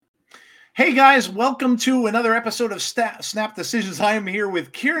Hey guys, welcome to another episode of Snap Decisions. I am here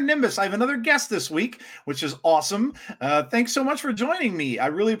with Kiernimbus. I have another guest this week, which is awesome. Thanks so much for joining me. I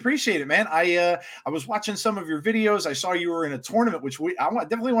really appreciate it, man. I was watching some of your videos. I saw you were in a tournament, which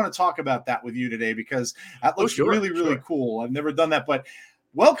definitely want to talk about that with you today because that looks really cool. I've never done that, but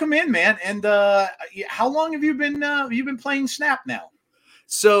welcome in, man. And how long have you been playing Snap now?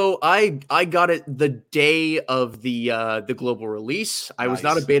 So I got it the day of the global release. I was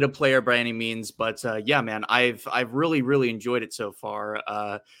not a beta player by any means, but yeah, man, I've really enjoyed it so far.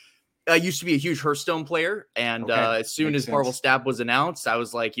 I used to be a huge Hearthstone player, and as soon as Marvel Snap was announced, I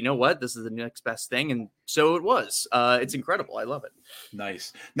was like, you know what, this is the next best thing, and so it was. It's incredible. I love it.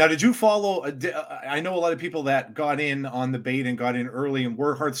 Nice. Now, did you follow? I know a lot of people that got in on the bait and got in early and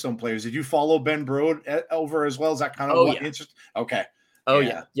were Hearthstone players. Did you follow Ben Brode over as well? Is that kind of interest? Okay. Oh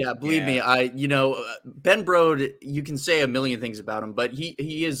yeah. Believe me, Ben Brode. You can say a million things about him, but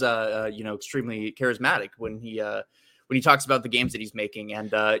he is extremely charismatic when he talks about the games that he's making.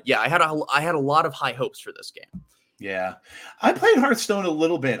 And I had a lot of high hopes for this game. Yeah, I played Hearthstone a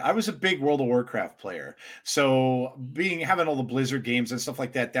little bit. I was a big World of Warcraft player, so having all the Blizzard games and stuff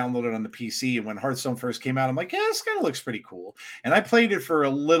like that downloaded on the PC. And when Hearthstone first came out, I'm like, yeah, this kind of looks pretty cool. And I played it for a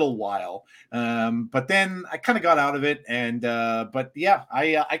little while, but then I kind of got out of it. And but yeah,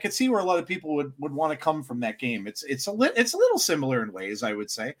 I could see where a lot of people would want to come from that game. It's a little similar in ways, I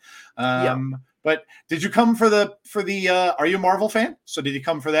would say. But did you come for the are you a Marvel fan? So did you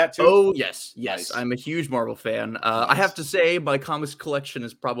come for that too? Oh, yes. Nice. I'm a huge Marvel fan. I have to say my comics collection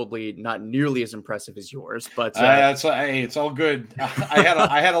is probably not nearly as impressive as yours, but it's all good. I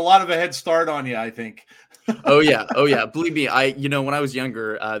had a lot of a head start on you, I think. Oh yeah. Believe me, when I was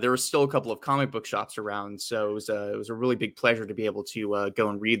younger, there were still a couple of comic book shops around, so it was a really big pleasure to be able to go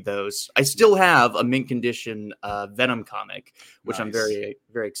and read those. I still have a mint condition Venom comic, which I'm very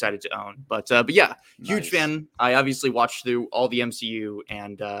very excited to own. But yeah, huge fan. I obviously watched through all the MCU,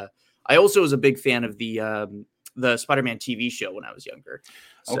 and I also was a big fan of the Spider-Man TV show when I was younger.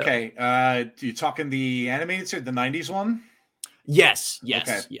 So. Okay, you talking the animated, the '90s one? Yes.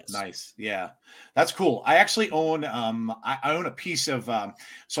 Okay. Yes. Nice. Yeah, that's cool. I actually own I own a piece of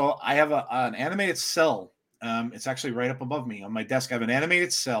so I have an animated cell. It's actually right up above me on my desk. I have an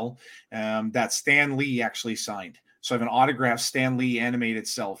animated cell that Stan Lee actually signed. So I have an autographed Stan Lee animated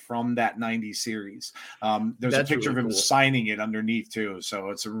cell from that '90s series. There's a picture of him signing it underneath too. So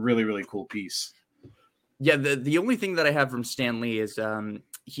it's a really cool piece. Yeah, the only thing that I have from Stan Lee is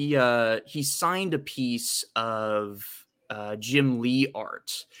he signed a piece of Jim Lee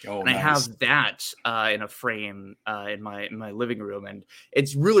art, and I have that in a frame in my living room, and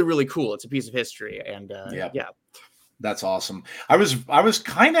it's really cool. It's a piece of history, and yeah. That's awesome. I was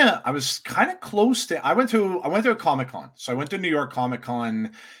kind of close to. I went to a Comic-Con. So I went to New York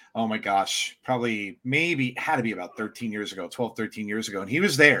Comic-Con. Oh my gosh, probably maybe had to be about 13 years ago, and he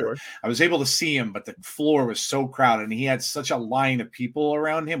was there. Sure. I was able to see him, but the floor was so crowded, and he had such a line of people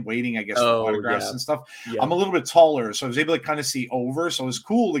around him waiting, I guess, for autographs and stuff. Yeah. I'm a little bit taller, so I was able to kind of see over. So it was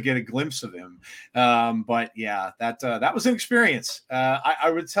cool to get a glimpse of him. But yeah, that was an experience.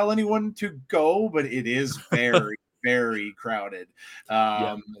 I would tell anyone to go, but it is very crowded.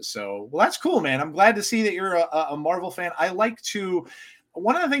 So, well, that's cool, man. I'm glad to see that you're a Marvel fan.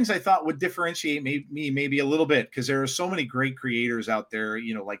 One of the things I thought would differentiate me maybe a little bit, because there are so many great creators out there,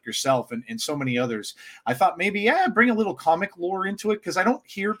 like yourself and so many others. I thought maybe, bring a little comic lore into it, because I don't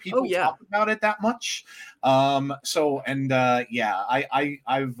hear people talk about it that much. I've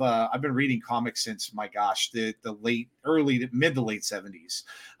been reading comics since, my gosh, the mid to late 70s.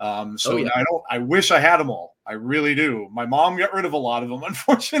 I wish I had them all. I really do. My mom got rid of a lot of them,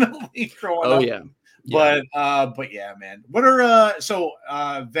 unfortunately, growing up. Yeah. But yeah, man. What are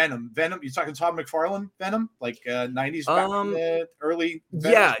Venom? You talking Todd McFarlane Venom, like 90s back in the early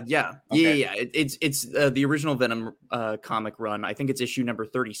Venom? Yeah. It's the original Venom comic run. I think it's issue number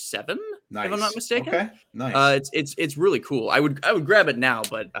 37, if I'm not mistaken. Okay, nice. It's really cool. I would grab it now,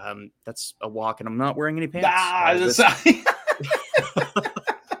 but that's a walk, and I'm not wearing any pants.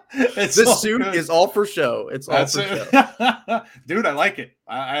 This suit is all for show. It's all for show. Dude, I like it.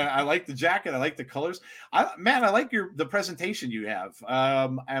 I like the jacket. I like the colors. I like the presentation you have.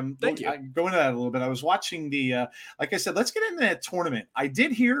 Thank you. Go into that a little bit. I was watching like I said, let's get into that tournament. I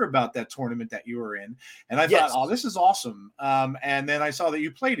did hear about that tournament that you were in, and I thought, oh, this is awesome. And then I saw that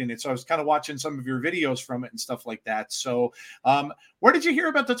you played in it, so I was kind of watching some of your videos from it and stuff like that. So, where did you hear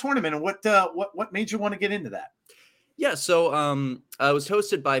about the tournament, and what made you want to get into that? Yeah, so It was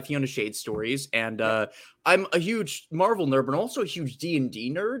hosted by Fiona Shade Stories, and I'm a huge Marvel nerd, but also a huge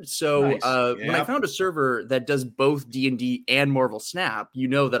D&D nerd. So Nice. when I found a server that does both D&D and Marvel Snap, you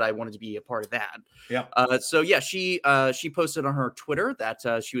know that I wanted to be a part of that. Yeah. So yeah, she posted on her Twitter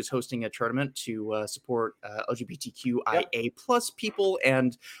that she was hosting a tournament to support LGBTQIA plus people,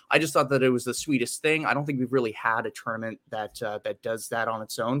 and I just thought that it was the sweetest thing. I don't think we've really had a tournament that that does that on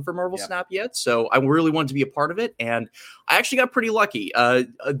its own for Marvel Snap yet, so I really wanted to be a part of it, and I actually got pretty lucky.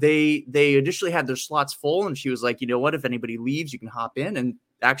 They initially had their slots full, and she was like, you know what, if anybody leaves, you can hop in, and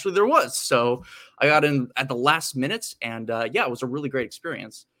actually there was. So I got in at the last minute, and yeah, it was a really great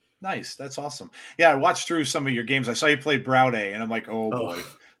experience. Nice. That's awesome. Yeah, I watched through some of your games. I saw you play Browday, and I'm like, oh boy.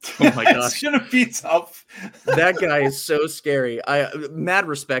 Oh my gosh. It's gonna be tough. That guy is so scary. Mad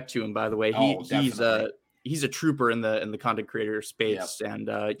respect to him, by the way. He's a trooper in the content creator space, and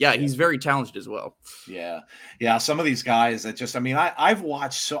he's very talented as well. Yeah. Some of these guys that just, I mean, I've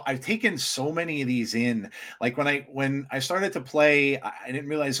watched, I've taken so many of these in. Like when I started to play, I didn't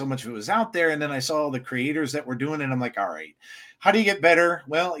realize so much of it was out there, and then I saw all the creators that were doing it. I'm like, all right, how do you get better?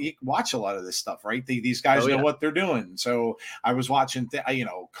 Well, you watch a lot of this stuff, right? These guys know what they're doing. So I was watching,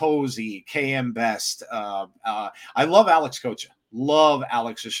 Cozy, KM Best. I love Alex Kocha. Love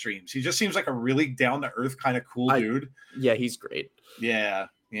Alex's streams. He just seems like a really down to earth kind of cool dude. Yeah, he's great. Yeah.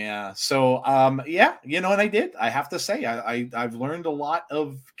 So, and I have to say, I've learned a lot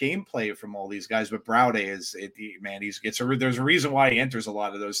of gameplay from all these guys, but Browday there's a reason why he enters a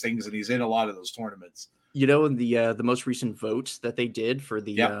lot of those things, and he's in a lot of those tournaments. You know, in the most recent vote that they did for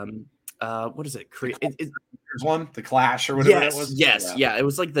the what is it? The Clash or whatever it was. Yes, it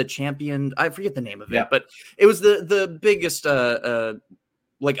was like the champion. I forget the name of it, but it was the biggest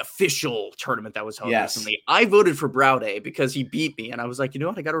like official tournament that was held recently. I voted for Browday because he beat me, and I was like, you know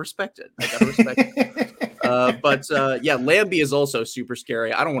what, I got to respect it. But Lambie is also super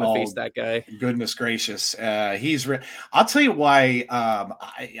scary. I don't want to face that guy. Goodness gracious. I'll tell you why.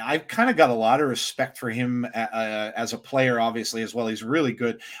 I've kind of got a lot of respect for him as a player, obviously, as well. He's really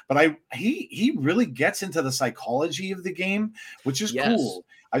good, but he really gets into the psychology of the game, which is cool.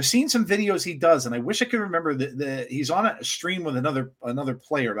 I've seen some videos he does, and I wish I could remember he's on a stream with another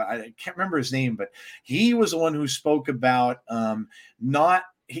player, but I can't remember his name, but he was the one who spoke about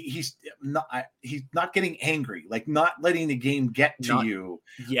he's not getting angry, like not letting the game get to you.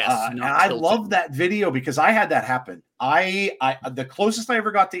 And I love that video because I had that happen. The closest I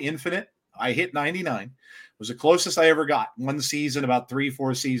ever got to infinite, I hit 99. Was the closest I ever got one season about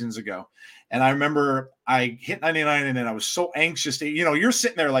 3-4 seasons ago. And I remember I hit 99, and then I was so anxious to, you're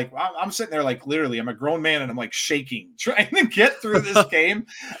sitting there like, I'm sitting there like literally I'm a grown man, and I'm like shaking trying to get through this game.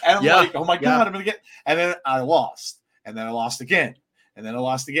 And I'm like, oh my God, I'm going to get, and then I lost, and then I lost again. And then I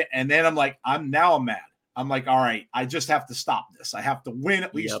lost again. And then I'm like, I'm mad. I'm like, all right, I just have to stop this. I have to win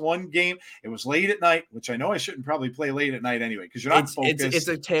at least one game. It was late at night, which I know I shouldn't probably play late at night anyway, because you're not focused. It's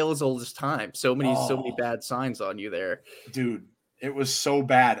a tale as old as time. So many bad signs on you there. Dude, it was so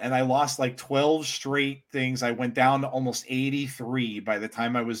bad. And I lost like 12 straight things. I went down to almost 83 by the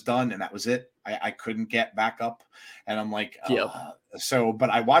time I was done, and that was it. I couldn't get back up. And I'm like, but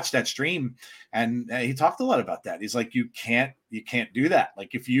I watched that stream, and he talked a lot about that. He's like, you can't do that.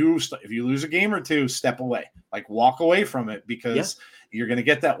 Like if you lose a game or two, step away, like walk away from it, because you're going to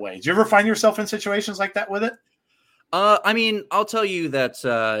get that way. Did you ever find yourself in situations like that with it? I mean, I'll tell you that,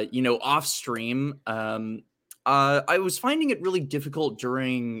 off stream, I was finding it really difficult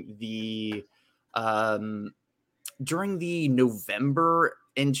during the November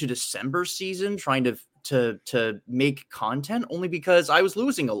into December season, trying to make content, only because I was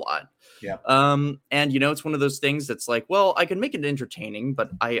losing a lot. And it's one of those things that's like, well, I can make it entertaining,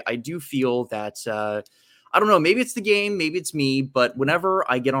 but I do feel that I don't know, maybe it's the game, maybe it's me, but whenever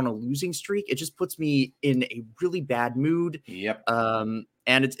I get on a losing streak, it just puts me in a really bad mood.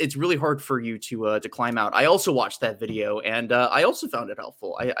 And it's really hard for you to climb out. I also watched that video, and I also found it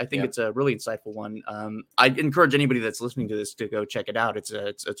helpful. I think it's a really insightful one. I encourage anybody that's listening to this to go check it out. It's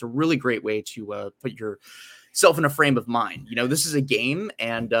a really great way to put yourself in a frame of mind. This is a game,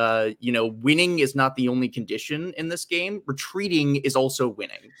 and winning is not the only condition in this game. Retreating is also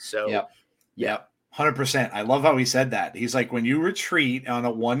winning. So 100%. I love how he said that. He's like, when you retreat on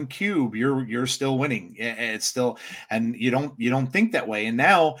a 1 cube, you're still winning. It's still, and you don't think that way. And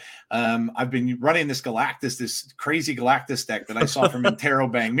now I've been running this crazy Galactus deck that I saw from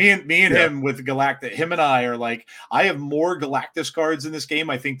Interrobang. Me and him with Galactus. Him and I are like, I have more Galactus cards in this game,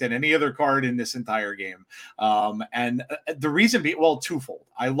 I think, than any other card in this entire game. And the reason being, well, twofold.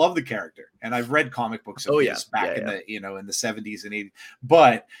 I love the character, and I've read comic books of his back in the in the 70s and 80s.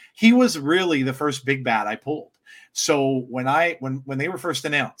 But he was really the first big bad I pulled. So when they were first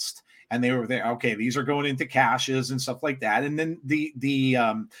announced and they were there, okay, these are going into caches and stuff like that. And then the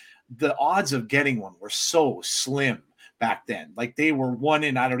odds of getting one were so slim back then. Like they were one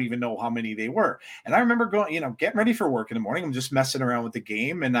in, I don't even know how many they were. And I remember going, getting ready for work in the morning. I'm just messing around with the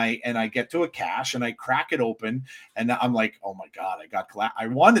game, and I get to a cache and I crack it open, and I'm like, oh my God, I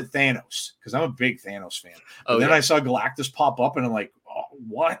wanted Thanos because I'm a big Thanos fan. But then I saw Galactus pop up and I'm like, oh,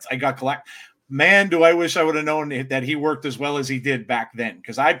 what? I got Galactus. Man, do I wish I would have known that he worked as well as he did back then,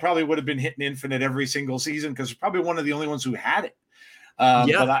 because I probably would have been hitting Infinite every single season, because probably one of the only ones who had it.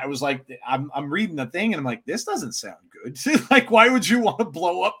 But I was like, I'm reading the thing and I'm like, this doesn't sound good. Like, why would you want to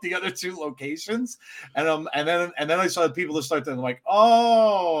blow up the other two locations? And then I saw people that start to like,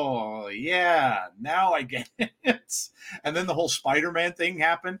 oh yeah, now I get it. And then the whole Spider-Man thing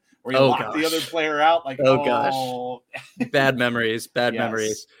happened where you lock the other player out. Like, gosh, bad memories.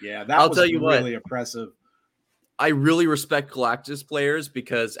 Memories. Yeah, that was really oppressive. I really respect Galactus players,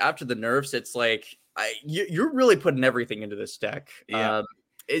 because after the nerfs, it's like, you're really putting everything into this deck. Yeah.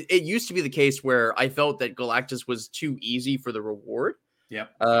 It used to be the case where I felt that Galactus was too easy for the reward. Yeah.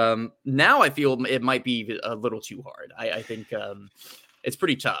 Now I feel it might be a little too hard. I think it's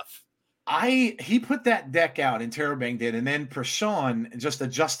pretty tough. He put that deck out, and Terabang did, and then Prashant just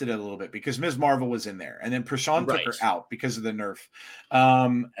adjusted it a little bit because Ms. Marvel was in there, and then Prashant took her out because of the nerf.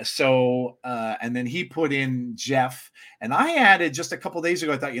 And then he put in Jeff, and I added just a couple days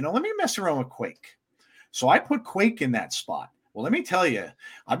ago, I thought, let me mess around with Quake. So I put Quake in that spot. Well, let me tell you,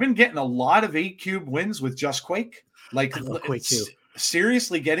 I've been getting a lot of 8-cube wins with just Quake. Like, I love Quake too.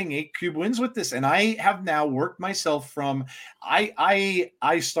 Seriously getting 8-cube wins with this, and I have now worked myself from I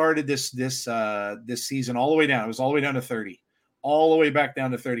started this season all the way down. It was all the way down to 30, all the way back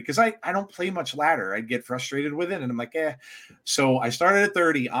down to 30, because I don't play much ladder. I'd get frustrated with it, and I'm like, So I started at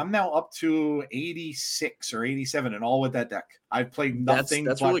 30. I'm now up to 86 or 87, and all with that deck. I've played nothing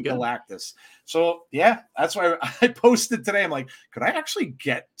but really Galactus. So yeah, that's why I posted today. I'm like, could I actually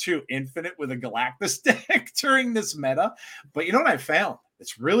get to Infinite with a Galactus deck during this meta? But you know what I found?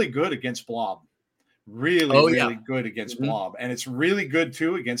 It's really good against Blob. Really good against Blob. And it's really good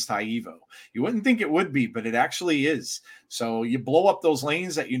too against High Evo. You wouldn't think it would be, but it actually is. So you blow up those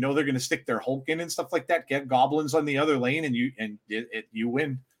lanes that they're going to stick their Hulk in and stuff like that, get goblins on the other lane, and you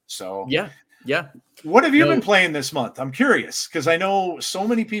win. So yeah. What have you been playing this month? I'm curious, because I know so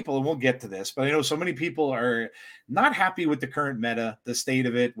many people, and we'll get to this, but I know so many people are not happy with the current meta, the state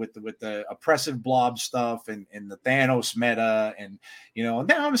of it, with the oppressive Blob stuff and the Thanos meta, and now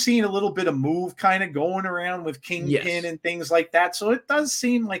I'm seeing a little bit of move kind of going around with Kingpin and things like that. So it does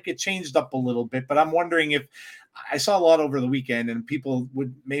seem like it changed up a little bit, but I'm wondering if I saw a lot over the weekend, and people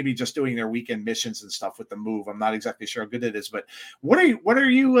would maybe just doing their weekend missions and stuff with the move. I'm not exactly sure how good it is, but what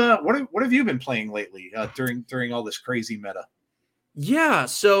have you been playing lately during all this crazy meta? Yeah,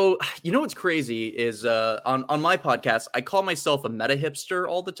 so what's crazy is on my podcast, I call myself a meta hipster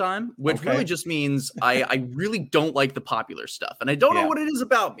all the time, which really just means I really don't like the popular stuff, and I don't know what it is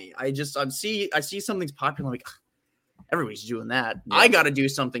about me. I see something's popular, I'm like, everybody's doing that. Yeah. I got to do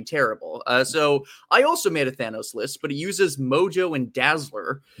something terrible. So I also made a Thanos list, but it uses Mojo and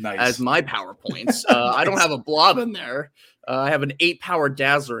Dazzler as my power points. I don't have a Blob in there. I have an 8-power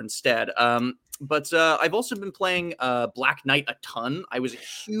Dazzler instead. But I've also been playing Black Knight a ton. I was a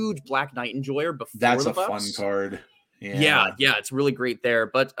huge Black Knight enjoyer before. That's a fun card. Yeah, it's really great there.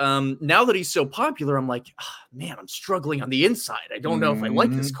 But now that he's so popular, I'm like, man, I'm struggling on the inside. I don't know if I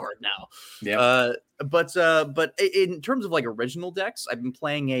like this card now. Yeah. But in terms of like original decks, I've been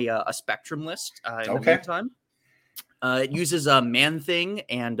playing a Spectrum list in the meantime. It uses Man-Thing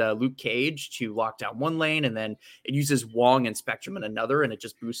and Luke Cage to lock down one lane, and then it uses Wong and Spectrum in another, and it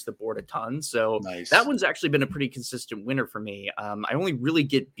just boosts the board a ton. So that one's actually been a pretty consistent winner for me. I only really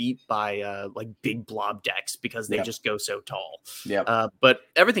get beat by like big Blob decks because they just go so tall. But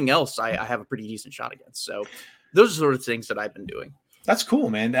everything else I have a pretty decent shot against. So those are sort of things that I've been doing. That's cool,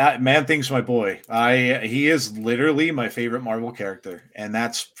 man. Man-Thing's my boy. He is literally my favorite Marvel character, and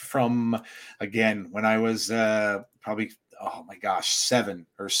that's from, again, when I was probably 7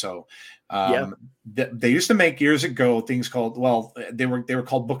 or so. They used to make years ago things called, they were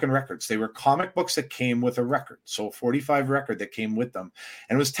called book and records. They were comic books that came with a record, so a 45 record that came with them,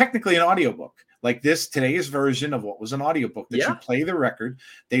 and it was technically an audiobook. Like today's version of what was an audiobook that you play the record,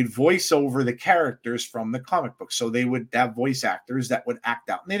 they'd voice over the characters from the comic book. So they would have voice actors that would act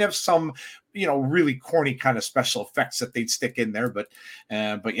out, and they'd have some, really corny kind of special effects that they'd stick in there. But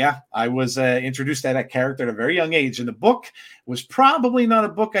yeah, I was introduced to that character at a very young age, and the book was probably not a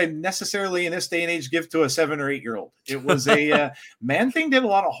book I necessarily in this day and age give to a 7 or 8 year old. It was a Man-Thing did a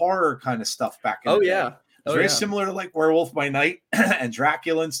lot of horror kind of stuff back in the day. was very similar to like Werewolf by Night and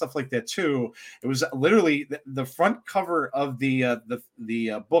Dracula and stuff like that too. It was literally the front cover of the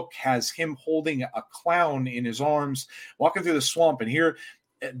book has him holding a clown in his arms, walking through the swamp, and here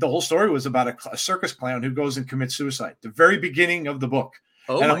the whole story was about a circus clown who goes and commits suicide. The very beginning of the book.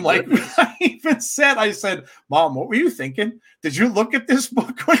 Oh, and I'm like, I said, Mom, what were you thinking? Did you look at this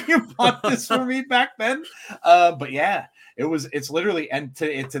book when you bought this for me back then? But yeah, it's literally, and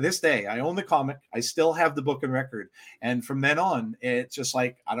to this day, I own the comic. I still have the book and record. And from then on, it's just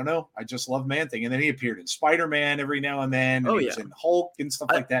like, I don't know. I just love Man-Thing. And then he appeared in Spider-Man every now and then. And he was in Hulk and stuff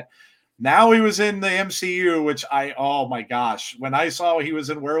like that. Now he was in the MCU, which oh my gosh, when I saw he was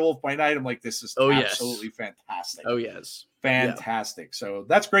in Werewolf by Night, I'm like, this is absolutely fantastic. Oh, yes. Fantastic. Yeah. So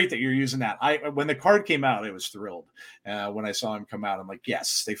that's great that you're using that. When the card came out, I was thrilled. When I saw him come out, I'm like,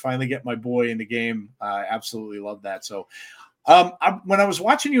 yes, they finally get my boy in the game. I absolutely love that. So when I was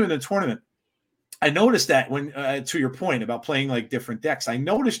watching you in the tournament, I noticed that when, to your point about playing like different decks, I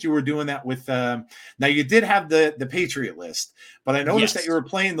noticed you were doing that with, now you did have the Patriot list, but I noticed that you were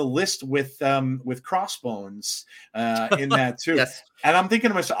playing the list with Crossbones in that too. Yes. And I'm thinking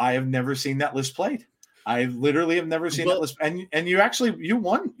to myself, I have never seen that list played. I literally have never seen that list. And you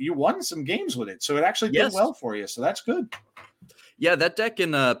won some games with it. So it actually did well for you. So that's good. Yeah. That deck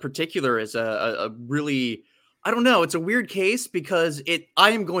in particular is a really, I don't know. It's a weird case because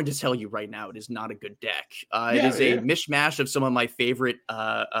I am going to tell you right now, it is not a good deck. It is a mishmash of some of my favorite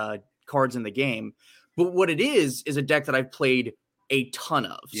cards in the game. But what it is a deck that I've played a ton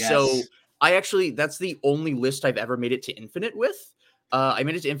of. Yes. So that's the only list I've ever made it to Infinite with. I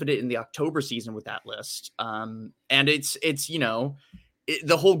made it to Infinite in the October season with that list. And it's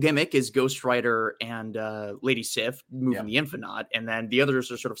the whole gimmick is Ghost Rider and Lady Sif moving the Infinite. And then the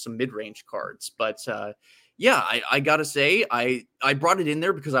others are sort of some mid-range cards. But yeah, I gotta say, I brought it in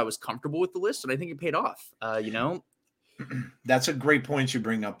there because I was comfortable with the list, and I think it paid off. That's a great point you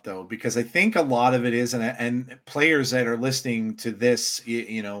bring up, though, because I think a lot of it is, and players that are listening to this,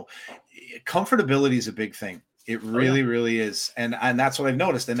 comfortability is a big thing. It really, really is. And that's what I've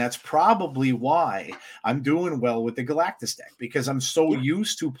noticed. And that's probably why I'm doing well with the Galactus deck, because I'm so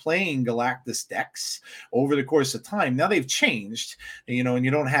used to playing Galactus decks over the course of time. Now they've changed, and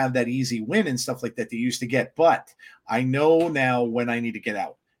you don't have that easy win and stuff like that you used to get. But I know now when I need to get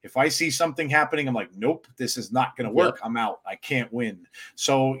out. If I see something happening, I'm like, nope, this is not going to work. I'm out. I can't win.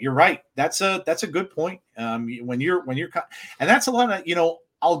 So you're right. That's a good point. When you're, and that's a lot of,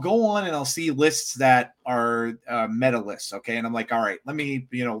 I'll go on and I'll see lists that are meta lists. Okay. And I'm like, all right, let me,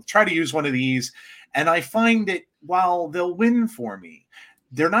 try to use one of these. And I find it, while they'll win for me,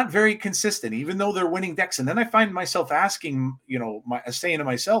 they're not very consistent, even though they're winning decks. And then I find myself asking, saying to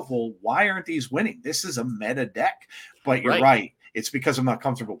myself, well, why aren't these winning? This is a meta deck. But you're right. It's because I'm not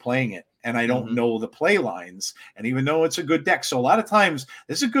comfortable playing it and I don't know the play lines. And even though it's a good deck, so a lot of times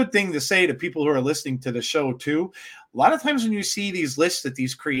this is a good thing to say to people who are listening to the show too. A lot of times when you see these lists that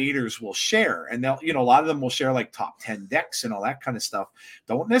these creators will share, and they'll, a lot of them will share like top 10 decks and all that kind of stuff.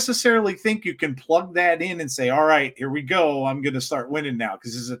 Don't necessarily think you can plug that in and say, all right, here we go. I'm going to start winning now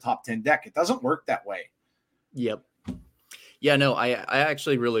because this is a top 10 deck. It doesn't work that way. Yep. Yeah, no, I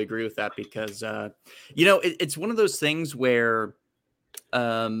actually really agree with that because, it's one of those things where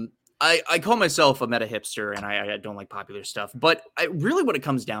I call myself a meta hipster and I don't like popular stuff, but really what it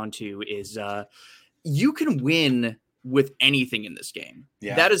comes down to is you can win with anything in this game.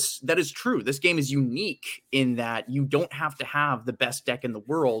 Yeah. That is true. This game is unique in that you don't have to have the best deck in the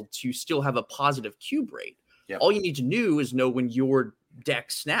world to still have a positive cube rate. Yep. All you need to do is know when your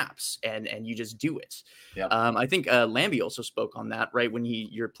deck snaps and you just do it. Yep. I think Lambie also spoke on that, right? When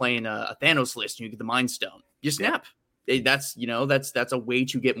you're playing a Thanos list and you get the Mind Stone, you snap. Yep. That's a way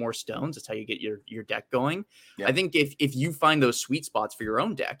to get more stones. That's how you get your deck going. Yep. I think if you find those sweet spots for your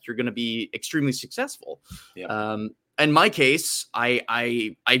own deck, you're going to be extremely successful. Yep. In my case,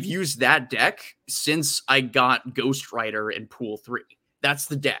 I've used that deck since I got Ghost Rider in Pool 3. That's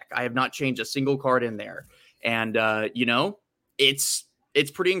the deck. I have not changed a single card in there. And, it's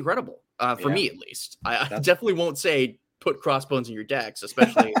pretty incredible for me, at least. I definitely won't say put Crossbones in your decks,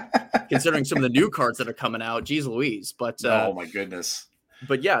 especially considering some of the new cards that are coming out. Geez Louise. But oh my goodness.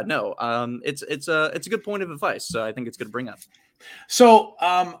 But yeah, no, it's a good point of advice. So I think it's good to bring up. So,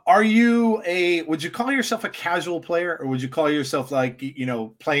 would you call yourself a casual player, or would you call yourself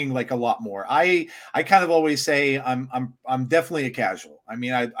playing like a lot more? I kind of always say I'm definitely a casual. I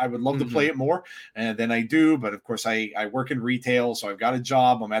mean, I would love to Mm-hmm. play it more than I do, but of course I work in retail, so I've got a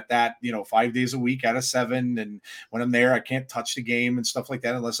job. I'm at that, 5 days a week out of 7, and when I'm there, I can't touch the game and stuff like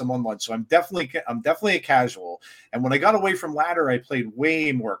that unless I'm on lunch. So I'm definitely a casual. And when I got away from ladder, I played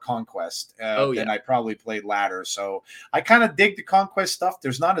way more Conquest than I probably played ladder. So I kind of dig the Conquest stuff.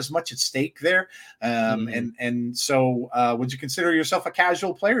 There's not as much at stake there. And so would you consider yourself a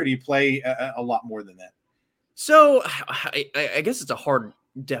casual player, or do you play a lot more than that? So I guess it's a hard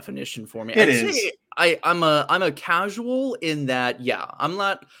definition for me. I'd say I'm a casual in that,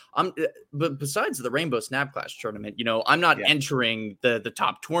 but besides the Rainbow Snap Clash tournament, I'm not entering the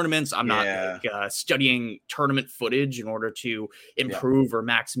top tournaments. I'm not studying tournament footage in order to improve or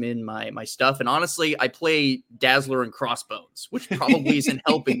max min my stuff. And honestly, I play Dazzler and Crossbones, which probably isn't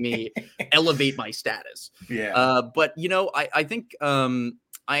helping me elevate my status. But I think I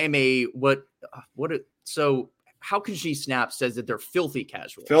am so How Can She Snap says that they're filthy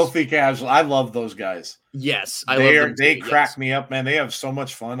casuals. Filthy casual. I love those guys. Yes, I love them. They crack me up, man. They have so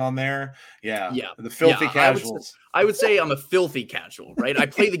much fun on there. Yeah. The filthy casuals. I would say I'm a filthy casual, right? I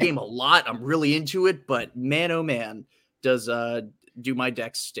play the game a lot. I'm really into it, but man, oh man, do my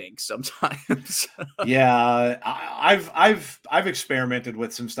decks stink sometimes. I've experimented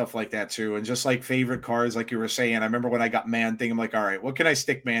with some stuff like that too, and just like favorite cards, like you were saying. I remember when I got Man Thing, I'm like, all right, what can I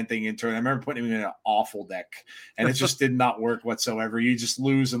stick Man Thing into? And I remember putting him in an awful deck, and it just did not work whatsoever. You just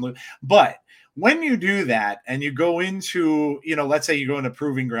lose and lose. But when you do that and you go into, let's say you go into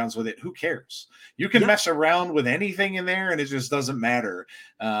Proving Grounds with it, who cares? You can mess around with anything in there, and it just doesn't matter.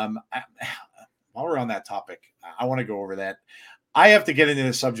 While we're on that topic, I want to go over that. I have to get into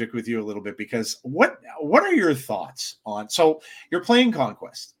the subject with you a little bit, because what are your thoughts on, so you're playing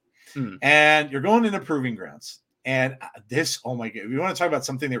Conquest and you're going into Proving Grounds, and this, oh my God, if you want to talk about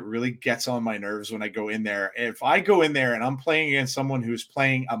something that really gets on my nerves when I go in there, if I go in there and I'm playing against someone who's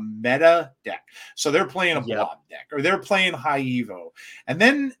playing a meta deck, so they're playing a blob deck or they're playing high Evo, and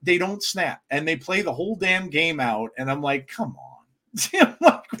then they don't snap and they play the whole damn game out, and I'm like, come on.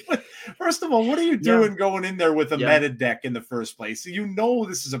 First of all, what are you doing going in there with a meta deck in the first place?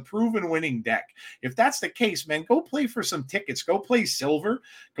 This is a proven winning deck. If that's the case, man, go play for some tickets. Go play silver.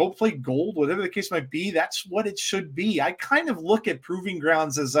 Go play gold. Whatever the case might be, that's what it should be. I kind of look at Proving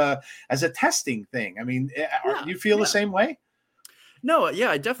Grounds as a testing thing. I mean, you feel the same way? No,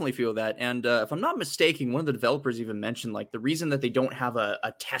 I definitely feel that. And if I'm not mistaken, one of the developers even mentioned like the reason that they don't have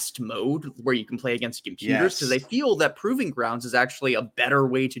a test mode where you can play against computers, because they feel that Proving Grounds is actually a better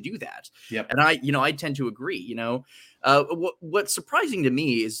way to do that. And I tend to agree. What's surprising to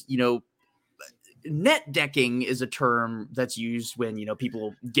me is, net decking is a term that's used when,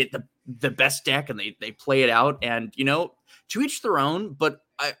 people get the best deck and they play it out, and, to each their own. But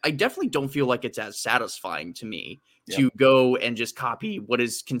I definitely don't feel like it's as satisfying to me to go and just copy what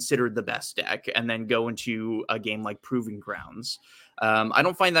is considered the best deck and then go into a game like Proving Grounds. I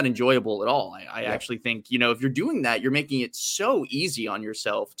don't find that enjoyable at all. I actually think, if you're doing that, you're making it so easy on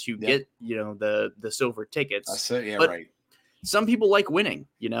yourself to get, the silver tickets. Right. Some people like winning,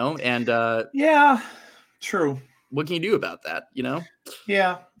 and true. What can you do about that,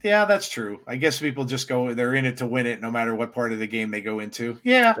 Yeah, that's true. I guess people just they're in it to win it no matter what part of the game they go into.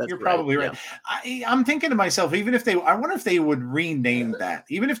 Yeah, you're probably right. I'm thinking to myself, I wonder if they would rename that,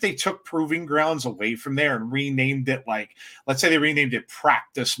 even if they took Proving Grounds away from there and renamed it, like, let's say they renamed it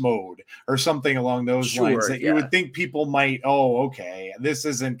Practice Mode or something along those lines, that you would think people might, okay, this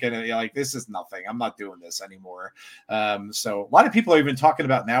isn't going to, this is nothing. I'm not doing this anymore. So a lot of people are even talking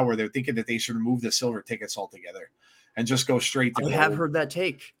about now where they're thinking that they should remove the silver tickets altogether and just go straight to gold. I have heard that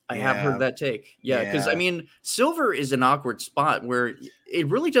take. Yeah, because I mean, silver is an awkward spot where it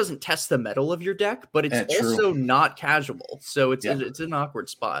really doesn't test the metal of your deck, but it's also not casual. So it's an awkward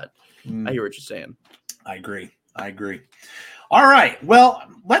spot. I hear what you're saying. I agree. All right. Well,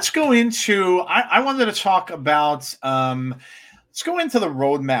 let's go into, I wanted to talk about, let's go into the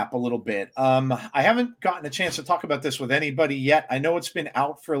roadmap a little bit. I haven't gotten a chance to talk about this with anybody yet. I know it's been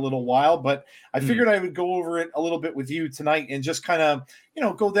out for a little while, but I figured I would go over it a little bit with you tonight and just kind of,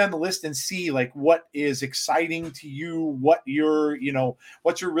 go down the list and see like what is exciting to you, what you're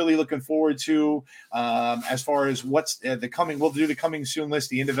really looking forward to, as far as what's the coming. We'll do the coming soon list,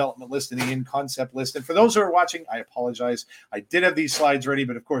 the in development list, and the in concept list. And for those who are watching, I apologize. I did have these slides ready,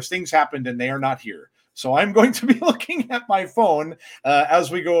 but of course things happened and they are not here. So I'm going to be looking at my phone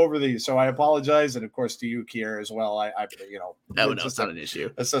as we go over these. So I apologize, and of course to you, Kier, as well. No, it's not an issue.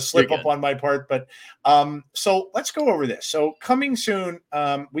 It's a slip up on my part, but so let's go over this. So coming soon,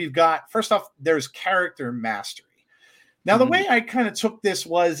 we've got, first off, there's character mastery. Now, the way I kind of took this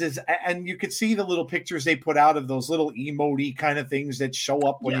and you could see the little pictures they put out of those little emote kind of things that show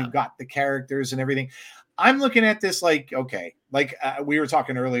up when you've got the characters and everything. I'm looking at this like, okay, like we were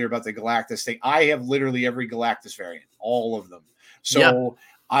talking earlier about the Galactus thing. I have literally every Galactus variant, all of them. So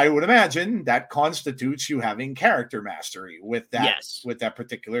I would imagine that constitutes you having character mastery with that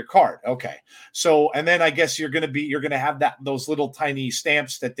particular card. Okay. So, and then I guess you're going to have those little tiny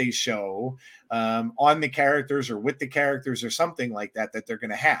stamps that they show on the characters or with the characters or something like that they're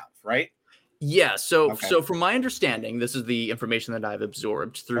going to have, right? Yeah. So from my understanding, this is the information that I've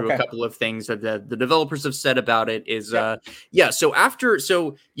absorbed through a couple of things that the developers have said about it is, So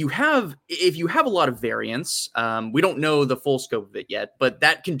if you have a lot of variants, we don't know the full scope of it yet, but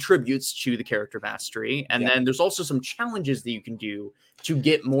that contributes to the character mastery. And then there's also some challenges that you can do to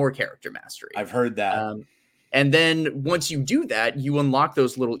get more character mastery. I've heard that. And then once you do that, you unlock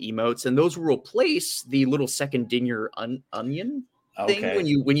those little emotes, and those will replace the little second dinger onion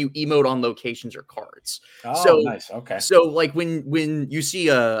thing when you emote on locations or cards. Nice. Okay. So like when you see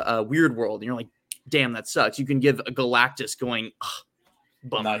a weird world and you're like, damn, that sucks, you can give a Galactus going,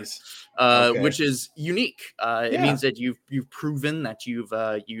 bummer. Nice. Which is unique. It means that you've proven that you've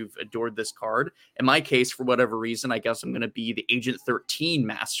adored this card. In my case, for whatever reason, I guess I'm going to be the Agent 13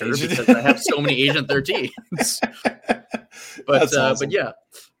 master because I have so many Agent 13s. But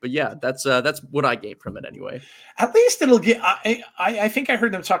that's what I gained from it anyway. At least it'll get. I think I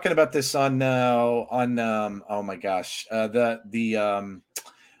heard them talking about this on oh my gosh, the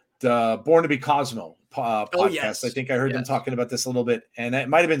Born to Be Cosmo podcast. I think I heard them talking about this a little bit, and it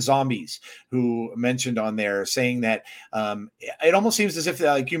might have been Zombies who mentioned on there saying that it almost seems as if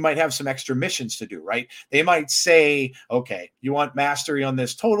like you might have some extra missions to do, right? They might say, okay, you want mastery on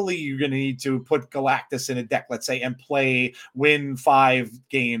this totally, you're going to need to put Galactus in a deck, let's say, and win 5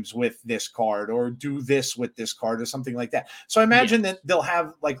 games with this card or do this with this card or something like that. So I imagine that they'll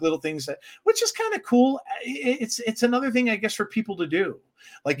have like little things which is kind of cool. It's another thing, I guess, for people to do.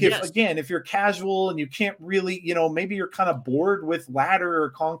 Like if you're casual and you can't really, maybe you're kind of bored with ladder or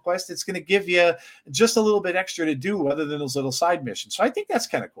conquest, it's going to give you just a little bit extra to do other than those little side missions. So I think that's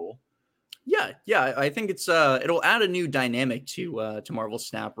kind of cool. Yeah. I think it's it'll add a new dynamic to Marvel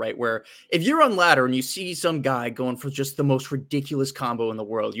Snap, right? Where if you're on ladder and you see some guy going for just the most ridiculous combo in the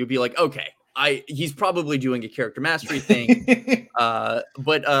world, you'll be like, okay, he's probably doing a character mastery thing.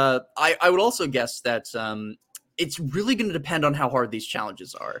 But I would also guess that it's really going to depend on how hard these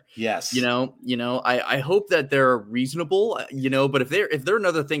challenges are. Yes. I hope that they're reasonable, but if they're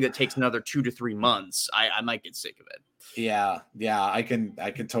another thing that takes another 2 to 3 months, I might get sick of it. Yeah, I can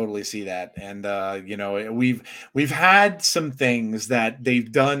totally see that. And we've had some things that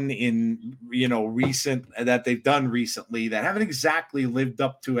they've done recently that haven't exactly lived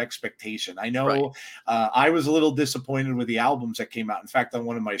up to expectation. I know I was a little disappointed with the albums that came out. In fact, on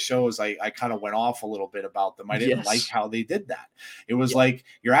one of my shows, I kind of went off a little bit about them. I didn't like how they did that. It was like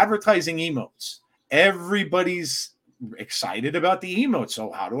you're advertising emotes. Everybody's excited about the emote.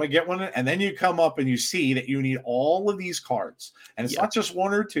 So how do I get one? And then you come up and you see that you need all of these cards. And it's not just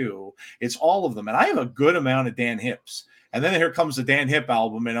 1 or 2, it's all of them. And I have a good amount of Dan Hips. And then here comes the Dan Hip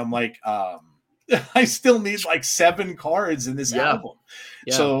album. And I'm like, I still need like 7 cards in this album.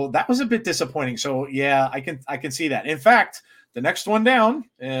 Yeah. So that was a bit disappointing. So I can see that. In fact, the next one down,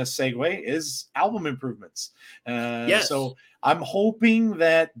 segue, is album improvements. So I'm hoping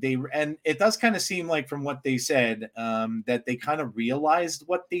that and it does kind of seem like from what they said, that they kind of realized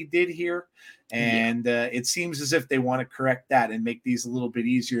what they did here. And it seems as if they want to correct that and make these a little bit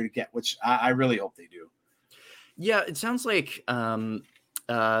easier to get, which I really hope they do. Yeah, it sounds like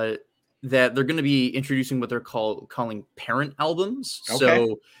that they're going to be introducing what they're calling parent albums.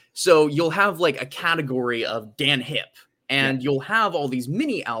 Okay. So you'll have like a category of Dan Hip. And you'll have all these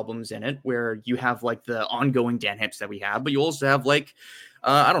mini albums in it where you have like the ongoing Dan Hips that we have, but you also have like,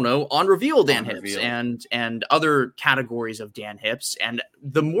 on reveal Dan Hips and other categories of Dan Hips. And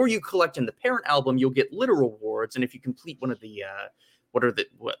the more you collect in the parent album, you'll get literal rewards. And if you complete one of the,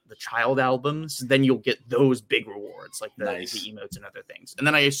 the child albums, then you'll get those big rewards like the emotes and other things. And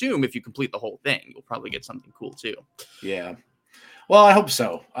then I assume if you complete the whole thing, you'll probably get something cool too. Yeah. Well, I hope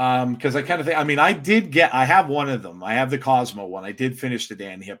so. Because I kind of think, I have one of them. I have the Cosmo one. I did finish the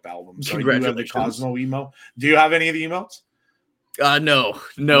Dan Hip album. So you have the Cosmo emo. Do you have any of the emotes? No.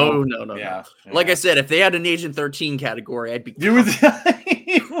 Yeah. Like I said, if they had an Agent 13 category, I'd be. You would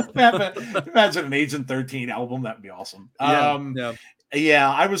imagine an Agent 13 album. That'd be awesome.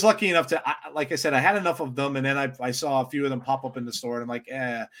 Yeah, I was lucky enough to, like I said, I had enough of them, and then I saw a few of them pop up in the store, and I'm like,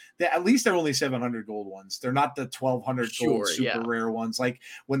 at least they're only 700 gold ones. They're not the 1200 gold Sure, super rare ones. Like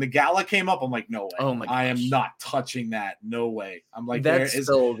when the Gala came up, I'm like, no way. Oh my I am gosh. not touching that. No way. I'm like, That there is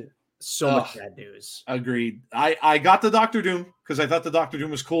spelled so much bad news. agreed. I got the Doctor Doom because I thought the Doctor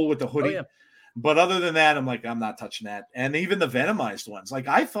Doom was cool with the hoodie. Oh, yeah. But other than that, I'm like, I'm not touching that. And even the Venomized ones, like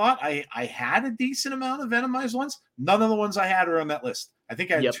I thought I had a decent amount of Venomized ones. None of the ones I had are on that list. I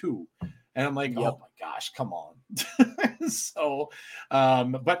think I had 2. And I'm like, oh my gosh, come on. So,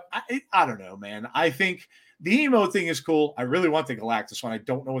 but I don't know, man. I think the emo thing is cool. I really want the Galactus one. I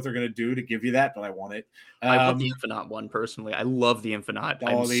don't know what they're going to do to give you that, but I want it. I want the Infinite one personally. I love the Infinite.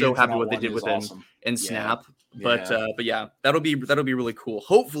 I'm so happy what they did with him in Snap. But yeah, that'll be really cool.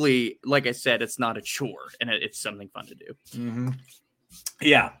 Hopefully, like I said, it's not a chore and it's something fun to do. Mm-hmm.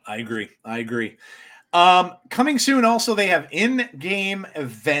 Yeah, I agree. Coming soon. Also, they have in-game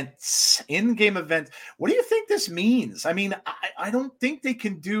events. What do you think this means? I mean, I don't think they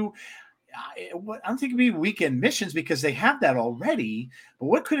can do. I don't think it'd be weekend missions because they have that already. But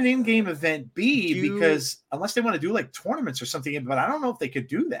what could an in-game event be? Because unless they want to do like tournaments or something, but I don't know if they could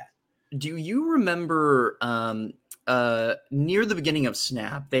do that. Do you remember near the beginning of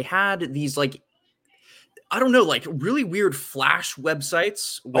Snap, they had these like, I don't know, like really weird Flash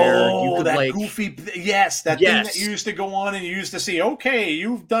websites where you could that goofy, thing that you used to go on and you used to see, okay,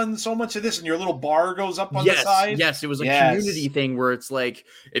 you've done so much of this and your little bar goes up on the side. Yes, it was a community thing where it's like,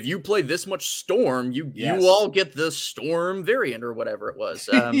 if you play this much Storm, you all get the Storm variant or whatever it was.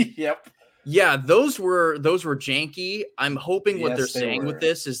 Yep. Yeah, those were janky. I'm hoping what they're saying with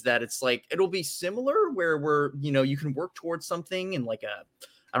this is that it's like, it'll be similar where you can work towards something in like a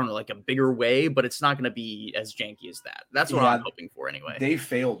bigger way, but it's not going to be as janky as that. That's what I'm hoping for anyway. They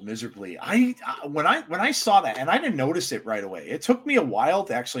failed miserably. When I saw that, and I didn't notice it right away. It took me a while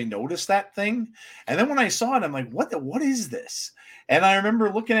to actually notice that thing. And then when I saw it, I'm like, what is this? And I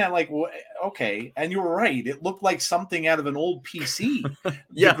remember looking at it like, okay. And you were right. It looked like something out of an old PC.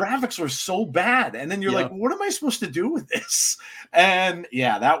 The graphics were so bad. And then you're like, what am I supposed to do with this? And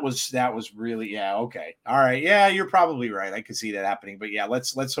that was really, okay. All right. Yeah, you're probably right. I could see that happening, but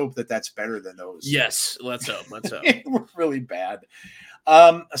let's hope that that's better than those. Yes. Let's hope. They were really bad.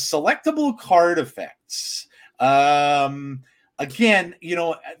 Selectable card effects. Again,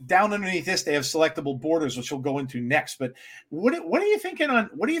 down underneath this, they have selectable borders, which we'll go into next. But what are you thinking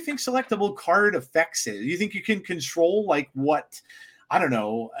on? What do you think selectable card effects is? Do you think you can control like what? I don't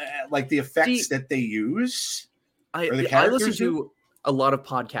know, like the effects that they use. I listen to a lot of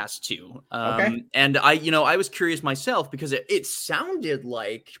podcasts too. Okay. And I was curious myself because it sounded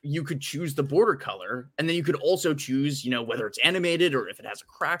like you could choose the border color and then you could also choose, whether it's animated or if it has a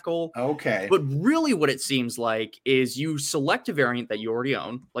crackle. Okay. But really what it seems like is you select a variant that you already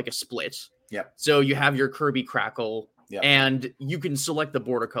own, like a split. Yep. So you have your Kirby crackle and you can select the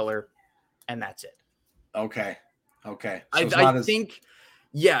border color and that's it. Okay. So I think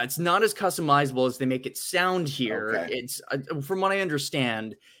it's not as customizable as they make it sound here. Okay. It's from what I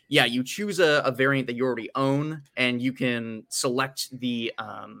understand. Yeah, you choose a variant that you already own, and you can select the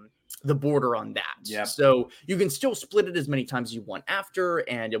border on that. Yeah. So you can still split it as many times as you want after,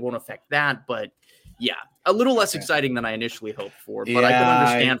 and it won't affect that. But a little less exciting than I initially hoped for. But I can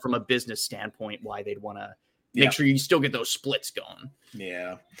understand from a business standpoint why they'd want to make sure you still get those splits going.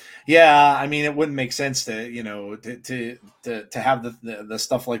 Yeah. I mean, it wouldn't make sense to have the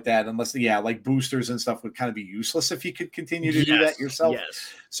stuff like that unless like boosters and stuff would kind of be useless if you could continue to do that yourself.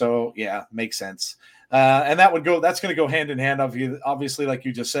 Yes. So makes sense. And that's going to go hand in hand, obviously, like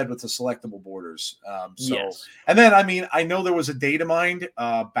you just said, with the selectable borders. And then, I mean, I know there was a data mined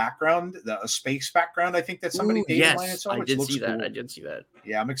background, a space background. I think that somebody data mined it. I did see that. I did see that.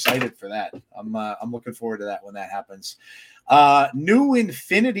 Yeah, I'm excited for that. I'm looking forward to that when that happens. New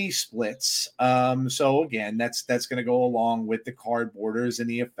infinity splits. So again, that's going to go along with the card borders and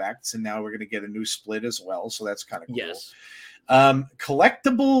the effects. And now we're going to get a new split as well. So that's kind of cool. Yes.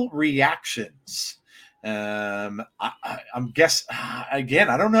 Collectible reactions. I'm guess again,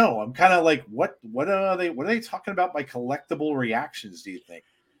 I don't know. I'm kind of like, what are they talking about by collectible reactions, do you think?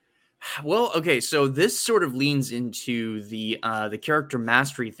 Well, okay, so this sort of leans into the character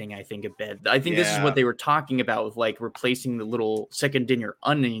mastery thing, I think, a bit. I think this is what they were talking about with like replacing the little second in your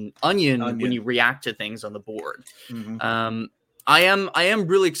onion when you react to things on the board. Mm-hmm. I am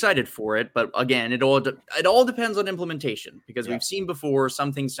really excited for it, but again, it all depends on implementation because we've seen before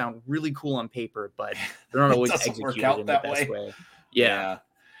some things sound really cool on paper, but they're not always executed in the best way. Yeah.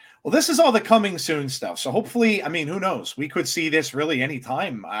 Well, this is all the coming soon stuff. So hopefully, I mean, who knows? We could see this really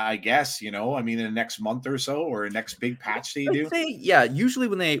anytime, I guess, I mean, in the next month or so, or next big patch they do. Yeah, usually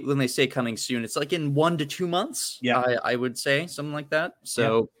when they say coming soon, it's like in 1 to 2 months. Yeah. I would say something like that.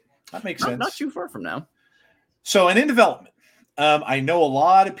 So that makes sense. Not too far from now. So, and in development, I know a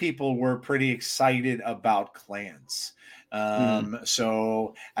lot of people were pretty excited about clans.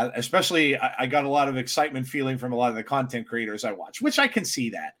 So especially I got a lot of excitement feeling from a lot of the content creators I watch, which I can see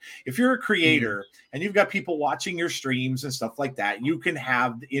that if you're a creator and you've got people watching your streams and stuff like that, you can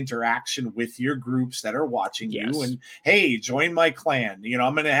have interaction with your groups that are watching you and, hey, join my clan.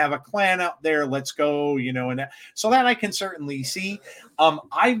 I'm going to have a clan out there. Let's go, and so that I can certainly see.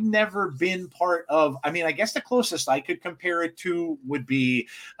 I've never been part of, I mean, I guess the closest I could compare it to would be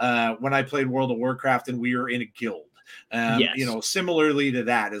when I played World of Warcraft and we were in a guild. Similarly to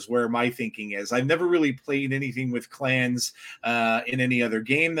that is where my thinking is. I've never really played anything with clans in any other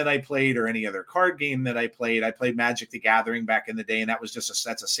game that I played or any other card game that I played. I played Magic the Gathering back in the day, and that was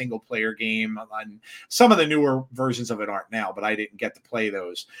that's a single player game. And some of the newer versions of it aren't now, but I didn't get to play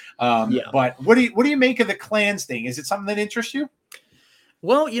those. But what do you make of the clans thing? Is it something that interests you?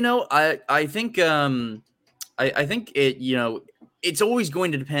 Well, I think I think it, it's always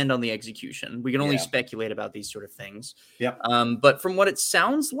going to depend on the execution. We can only speculate about these sort of things. But from what it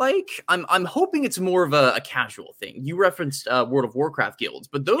sounds like, I'm hoping it's more of a casual thing. You referenced World of Warcraft guilds,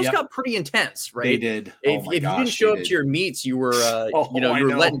 but those got pretty intense, right? They did. If you didn't show up to your meets, you were you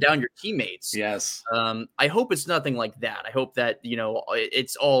were letting down your teammates. Yes. I hope it's nothing like that. I hope that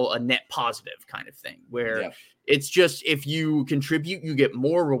it's all a net positive kind of thing where. It's just if you contribute, you get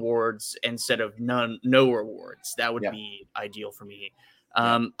more rewards instead of no rewards. That would be ideal for me.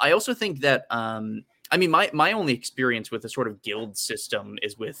 I also think that I mean, my only experience with a sort of guild system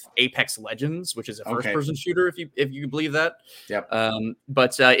is with Apex Legends, which is a first-person shooter, if you believe that.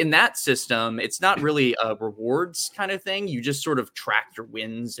 But in that system, it's not really a rewards kind of thing. You just sort of track your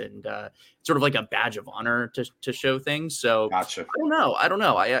wins and sort of like a badge of honor to show things. So gotcha. I don't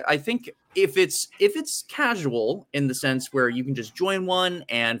know. I think if it's casual in the sense where you can just join one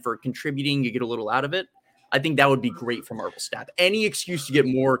and for contributing you get a little out of it, I think that would be great for Marvel Snap. Any excuse to get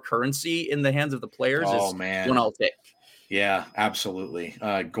more currency in the hands of the players is one I'll take. Yeah, absolutely.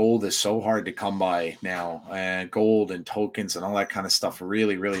 Gold is so hard to come by now. Gold and tokens and all that kind of stuff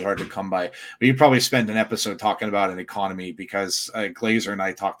really, really hard to come by. We could probably spend an episode talking about an economy because Glazer and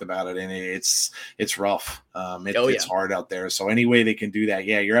I talked about it, and it's rough. It's hard out there. So any way they can do that,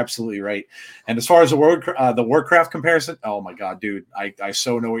 you're absolutely right. And as far as the Warcraft comparison, oh my God, dude, I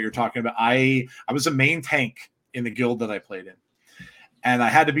so know what you're talking about. I was a main tank in the guild that I played in, and I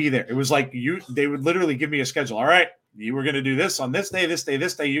had to be there. It was like they would literally give me a schedule. All right. You were going to do this on this day, this day,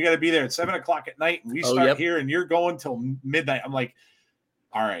 this day. You got to be there at 7:00 at night. And we start here and you're going till midnight. I'm like,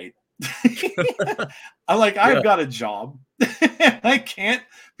 all right. I'm like, I've got a job. I can't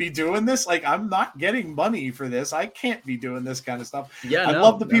be doing this. Like, I'm not getting money for this. I can't be doing this kind of stuff. I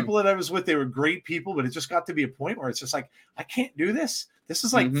love the people that I was with. They were great people, but it just got to be a point where it's just like, I can't do this. This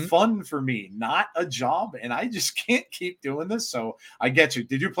is like fun for me, not a job. And I just can't keep doing this. So I get you.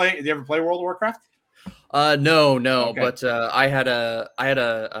 Did you ever play World of Warcraft? No, okay. But I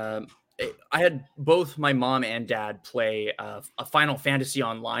had both my mom and dad play a Final Fantasy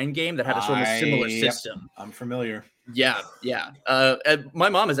Online game that had a sort of similar system. I'm familiar. Yeah. My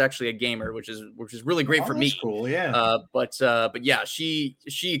mom is actually a gamer, which is really great for me. Cool, yeah. But yeah, she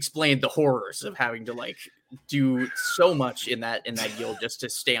explained the horrors of having to like do so much in that guild just to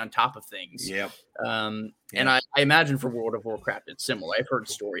stay on top of things. And I imagine for World of Warcraft it's similar. I've heard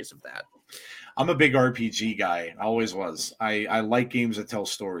stories of that. I'm a big RPG guy. I always was. I like games that tell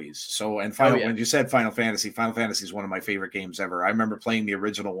stories. So, and when you said Final Fantasy is one of my favorite games ever. I remember playing the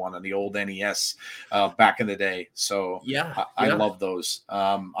original one on the old NES back in the day. So I love those.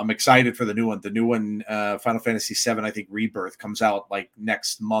 I'm excited for the new one. The new one, Final Fantasy VII, I think Rebirth comes out like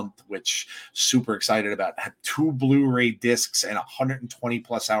next month, which super excited about. Had 2 Blu-ray discs and 120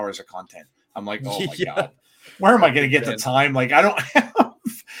 plus hours of content. I'm like, oh my God, where am I going to get the time? Like, I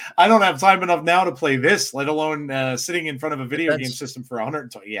don't have time enough now to play this, let alone sitting in front of a video game system for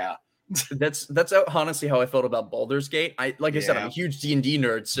 120. Yeah. That's honestly how I felt about Baldur's Gate. I said, I'm a huge D&D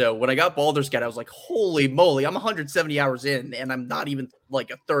nerd. So when I got Baldur's Gate, I was like, holy moly, I'm 170 hours in and I'm not even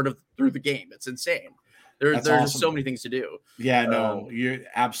like a third through the game. It's insane. There's awesome. Just so many things to do. Yeah, no, you're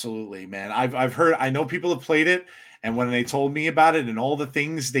absolutely, man. I've heard, I know people have played it. And when they told me about it and all the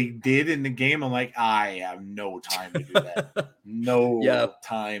things they did in the game, I'm like, I have no time to do that.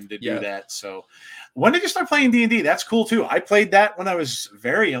 Time to do that. So when did you start playing D&D? That's cool too. I played that when I was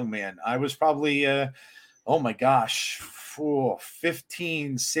very young, man. I was probably, oh my gosh,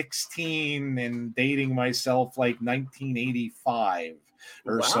 15, 16, and dating myself like 1985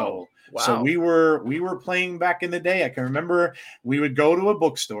 or so. Wow. So we were playing back in the day. I can remember we would go to a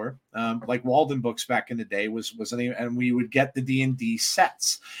bookstore, like Walden Books back in the day was the name, and we would get the D&D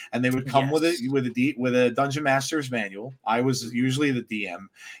sets, and they would come with a Dungeon Master's manual. I was usually the DM,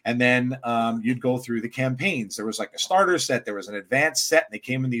 and then you'd go through the campaigns. There was like a starter set, there was an advanced set, and they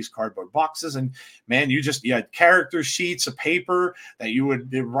came in these cardboard boxes. And man, you had character sheets of paper that you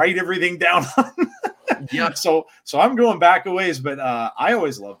would write everything down on. Yeah. So I'm going back a ways, but I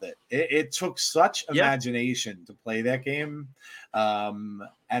always loved it. It took such imagination to play that game, and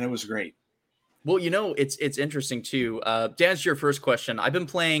it was great. Well, it's interesting too. To answer your first question, I've been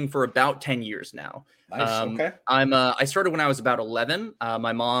playing for about 10 years now. Nice. Okay. I started when I was about 11.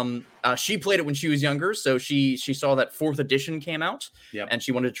 My mom, she played it when she was younger, so she saw that 4th edition came out, and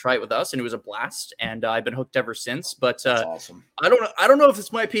she wanted to try it with us, and it was a blast. And I've been hooked ever since. But that's awesome. I don't know if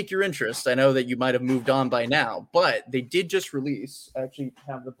this might pique your interest. I know that you might have moved on by now, but they did just release. I actually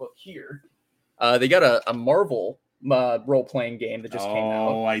have the book here. They got a Marvel role-playing game that just came out.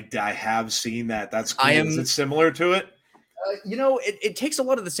 Oh, I have seen that. That's cool. Is it similar to it? It takes a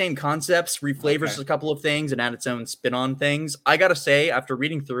lot of the same concepts, reflavors a couple of things, and add its own spin on things. I gotta say, after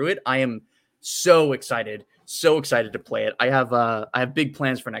reading through it, I am so excited to play it. I have big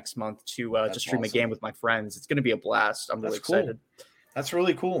plans for next month to stream a game with my friends. It's gonna be a blast. I'm really excited. Cool. That's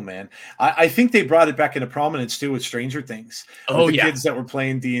really cool, man. I think they brought it back into prominence too with Stranger Things. Oh, with the kids that were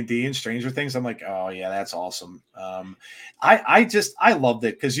playing D&D and Stranger Things. I'm like, oh yeah, that's awesome. I loved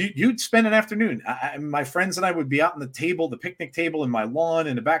it because you'd spend an afternoon. My friends and I would be out on the picnic table in my lawn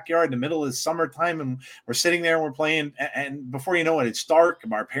in the backyard in the middle of the summertime, and we're sitting there and we're playing. And before you know it, it's dark.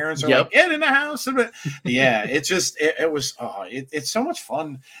 And our parents are like, "Get in the house!" Yeah, it's just it's so much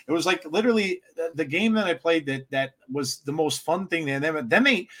fun. It was like literally the game that I played that was the most fun thing. Then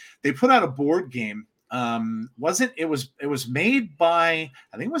they put out a board game. It was made by,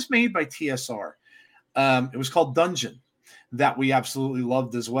 I think it was made by TSR. It was called Dungeon, that we absolutely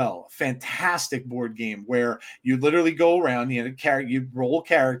loved as well. Fantastic board game where you literally go around, you'd roll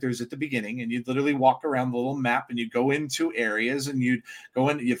characters at the beginning, and you'd literally walk around the little map, and you'd go into areas, and you'd go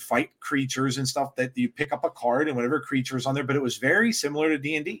in, you'd fight creatures and stuff, that you pick up a card and whatever creature is on there. But it was very similar to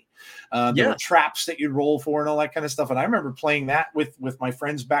D&D. There were traps that you'd roll for and all that kind of stuff. And I remember playing that with my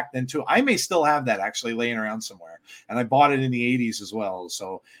friends back then too. I may still have that actually laying around somewhere, and I bought it in the 80s as well.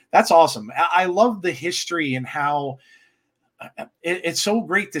 So that's awesome. I love the history and how it's so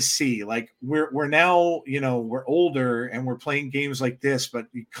great to see. Like we're now, we're older and we're playing games like this, but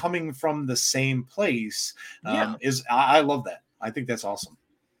coming from the same place I love that. I think that's awesome.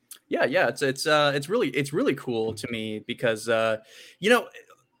 Yeah. It's really cool to me because to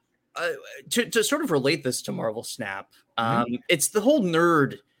sort of relate this to Marvel Snap, it's the whole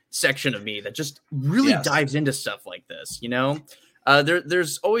nerd section of me that just really dives into stuff like this.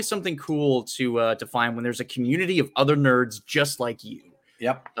 There's always something cool to find when there's a community of other nerds just like you.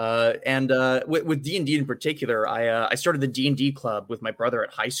 Yep. With D&D in particular, I started the D&D club with my brother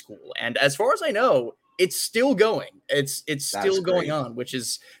at high school, and as far as I know, it's still going. It's still going on, which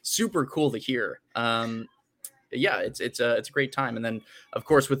is super cool to hear. It's a great time. And then of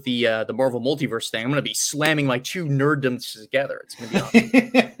course with the Marvel multiverse thing, I'm gonna be slamming my two nerddoms together. It's gonna be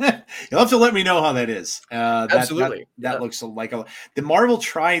awesome. You'll have to let me know how that is. Absolutely. That looks like the Marvel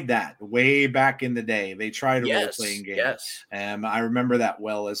tried that way back in the day. They tried a role-playing game. Yes. I remember that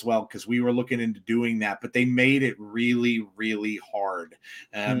well as well, because we were looking into doing that, but they made it really, really hard.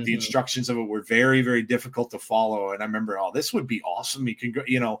 The instructions of it were very, very difficult to follow. And I remember, this would be awesome. You can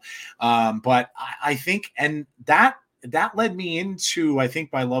go, but I think, and that led me into, I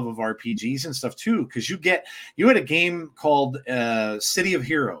think, my love of RPGs and stuff too, because you had a game called City of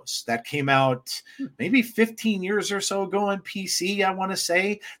Heroes that came out maybe 15 years or so ago on PC. I want to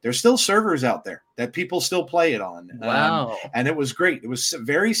say there's still servers out there that people still play it on. Wow. And it was great. It was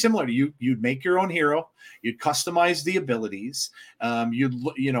very similar to you'd make your own hero. You'd customize the abilities.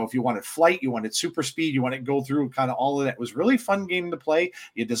 If you wanted flight, you wanted super speed, you want to go through kind of all of that. It was really fun game to play.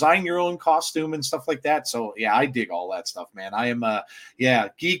 You design your own costume and stuff like that. So yeah, I dig all that stuff, man. I am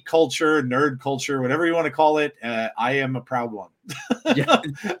geek culture, nerd culture, whatever you want to call it. I am a proud one.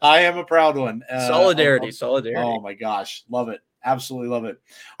 I am a proud one. Solidarity. Oh my gosh. Love it. Absolutely love it.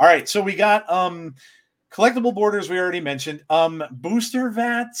 All right. So we got, collectible borders we already mentioned. Booster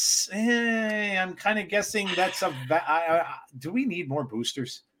vats. I'm kind of guessing that's do we need more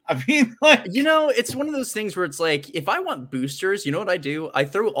boosters? I mean, it's one of those things where it's like, if I want boosters, you know what I do? I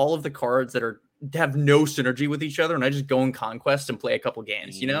throw all of the cards that have no synergy with each other, and I just go in Conquest and play a couple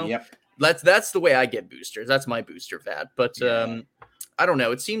games. Yep. That's the way I get boosters. That's my booster vat. But I don't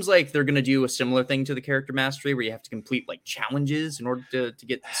know. It seems like they're going to do a similar thing to the character mastery where you have to complete like challenges in order to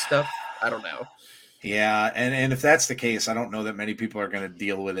get stuff. I don't know. Yeah, and if that's the case, I don't know that many people are going to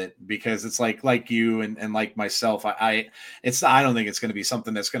deal with it, because it's like you and like myself, I don't think it's going to be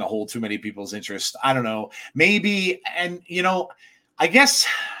something that's going to hold too many people's interest. I don't know. Maybe, and I guess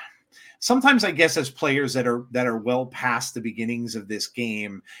sometimes, as players that are well past the beginnings of this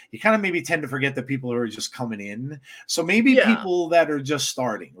game, you kind of maybe tend to forget the people who are just coming in. So maybe people that are just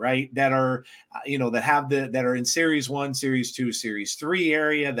starting, right? That are, that are in Series 1, Series 2, Series 3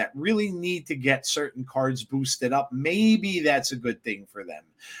 area that really need to get certain cards boosted up. Maybe that's a good thing for them.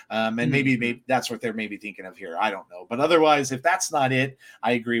 And maybe that's what they're maybe thinking of here. I don't know. But otherwise, if that's not it,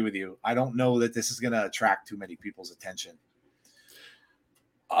 I agree with you. I don't know that this is going to attract too many people's attention.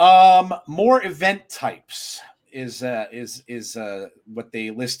 More event types is what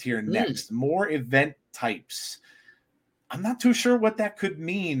they list here next. More event types. I'm not too sure what that could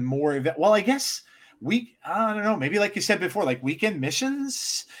mean. More event. Well, I guess I don't know. Maybe like you said before, like weekend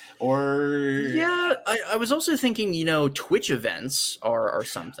missions or. Yeah, I was also thinking, Twitch events are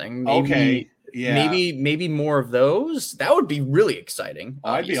something. Maybe, okay. Yeah. Maybe more of those. That would be really exciting.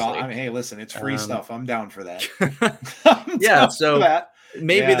 Hey, listen, it's free stuff. I'm down for that. For that.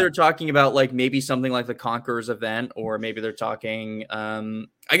 Maybe they're talking about like maybe something like the Conquerors event, or maybe they're talking.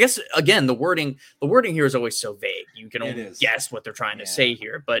 I guess again, the wording here is always so vague. You can only guess what they're trying to say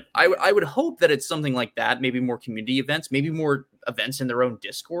here. But I would hope that it's something like that. Maybe more community events. Maybe more events in their own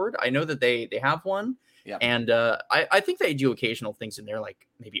Discord. I know that they have one. Yeah. And I think they do occasional things in there, like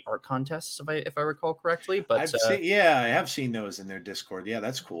maybe art contests, if I recall correctly. But I have seen those in their Discord. Yeah,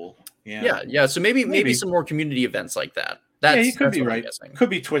 that's cool. Yeah. So maybe some more community events like that. You could be right. Could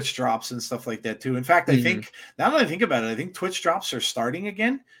be Twitch drops and stuff like that too. In fact, I think now that I think about it, I think Twitch drops are starting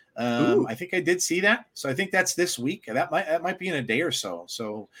again. I think I did see that. So I think that's this week. That might be in a day or so.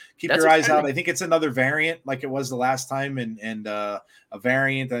 So keep your eyes out. I think it's another variant like it was the last time, and a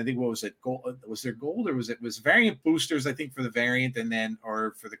variant. I think what was it? Gold? Was there gold, or was variant boosters? I think for the variant, and then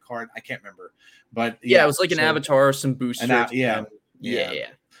or for the card. I can't remember. But it was like an avatar, some boosters. Yeah.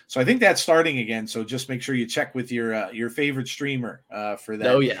 So I think that's starting again. So just make sure you check with your favorite streamer for that.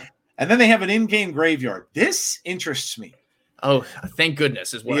 Oh yeah. And then they have an in-game graveyard. This interests me. Oh, thank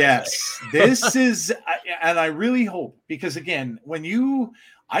goodness is what. Yes, this is, and I really hope, because again,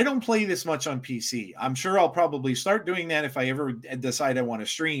 I don't play this much on PC. I'm sure I'll probably start doing that if I ever decide I want to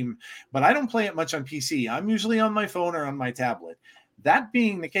stream, but I don't play it much on PC. I'm usually on my phone or on my tablet. That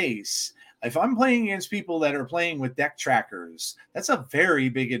being the case, if I'm playing against people that are playing with deck trackers, that's a very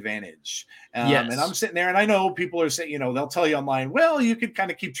big advantage. And I'm sitting there, and I know people are saying, they'll tell you online, well, you could kind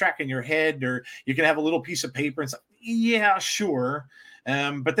of keep track in your head, or you can have a little piece of paper and stuff. Yeah, sure.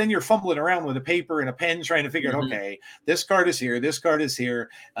 But then you're fumbling around with a paper and a pen trying to figure out, okay, this card is here, this card is here.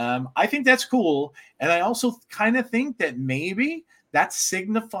 I think that's cool. And I also kind of think that maybe that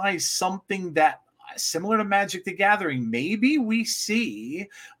signifies something that similar to Magic the Gathering. Maybe we see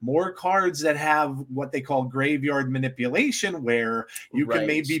more cards that have what they call graveyard manipulation, where you can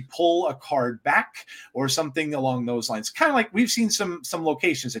maybe pull a card back or something along those lines. Kind of like we've seen some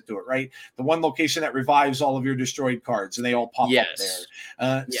locations that do it, right? The one location that revives all of your destroyed cards and they all pop up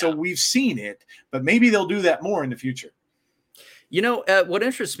there. So we've seen it, but maybe they'll do that more in the future. What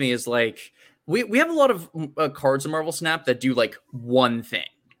interests me is like we have a lot of cards in Marvel Snap that do like one thing.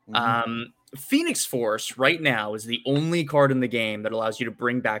 Phoenix Force right now is the only card in the game that allows you to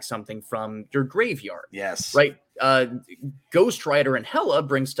bring back something from your graveyard. Yes. Right. Ghost Rider and Hela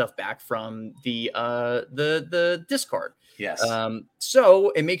bring stuff back from the discard. Yes.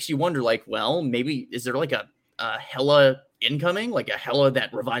 So it makes you wonder, like, well, maybe is there like a Hela incoming, like a Hela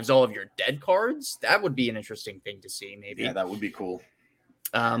that revives all of your dead cards? That would be an interesting thing to see. Maybe. Yeah, that would be cool.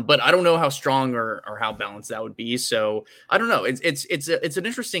 But I don't know how strong or how balanced that would be. So I don't know. It's an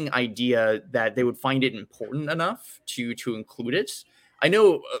interesting idea that they would find it important enough to include it. I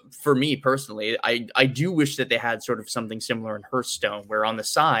know for me personally, I do wish that they had sort of something similar in Hearthstone, where on the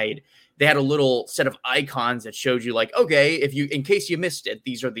side they had a little set of icons that showed you like, okay, in case you missed it,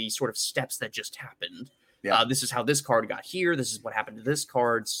 these are the sort of steps that just happened. Yeah. This is how this card got here. This is what happened to this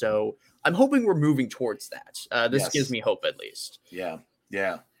card. So I'm hoping we're moving towards that. This gives me hope, at least.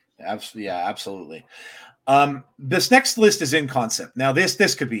 Yeah, absolutely. This next list is in concept. Now,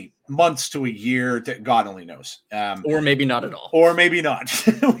 this could be months to a year. God only knows. Or maybe not at all. Or maybe not.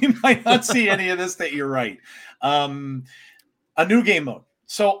 We might not see any of this. That you're right. A new game mode.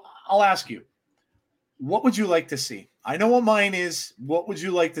 So I'll ask you, what would you like to see? I know what mine is. What would you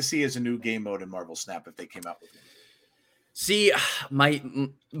like to see as a new game mode in Marvel Snap if they came out with it? See, my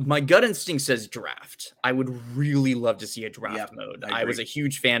gut instinct says draft. I would really love to see a draft mode. I was a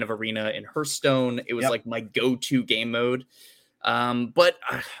huge fan of Arena in Hearthstone. It was like my go-to game mode. But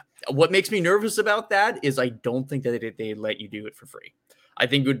what makes me nervous about that is I don't think that they let you do it for free. I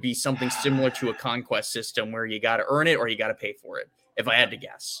think it would be something similar to a conquest system where you got to earn it or you got to pay for it, if I had to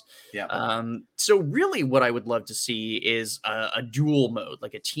guess. Yeah. So really what I would love to see is a duel mode,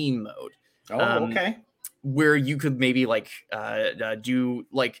 like a team mode. Oh, okay. Where you could maybe like do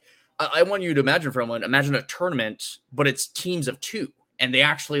like, I want you to imagine for a moment, imagine a tournament, but it's teams of 2. And they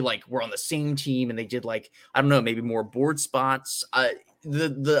actually like were on the same team and they did like, I don't know, maybe more board spots.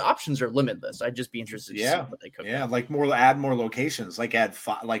 The options are limitless. I'd just be interested to see what they could. Yeah, like add more locations, like add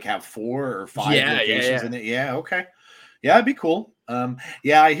have 4 or 5 locations in it. Yeah, okay. Yeah, it'd be cool.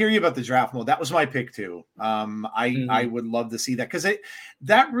 Yeah, I hear you about the draft mode. That was my pick too. I would love to see that because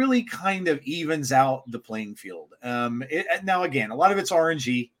that really kind of evens out the playing field. Now again, a lot of it's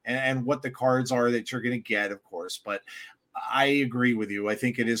RNG and what the cards are that you're going to get, of course, but I agree with you. I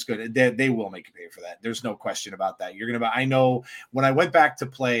think it is good. They will make you pay for that. There's no question about that. You're gonna. I know when I went back to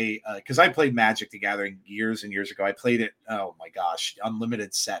play because I played Magic the Gathering years and years ago. I played it. Oh my gosh,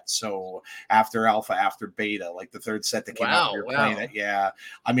 unlimited set. So after alpha, after beta, like the 3rd set that came out, we were playing it. Yeah.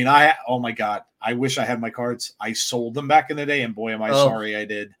 I mean, oh my god, I wish I had my cards. I sold them back in the day, and boy, am I sorry I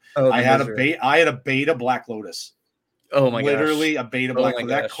did. I had a beta Black Lotus. Oh my gosh. Literally a beta black.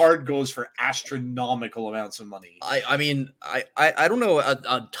 That card goes for astronomical amounts of money. I mean, I don't know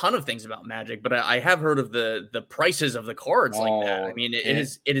a ton of things about Magic, but I have heard of the prices of the cards like that. I mean, it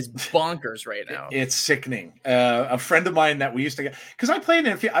is bonkers right now. It's sickening. A friend of mine that we used to get, because I played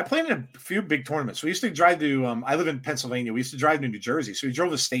in a few big tournaments. We used to drive to I live in Pennsylvania. We used to drive to New Jersey. So we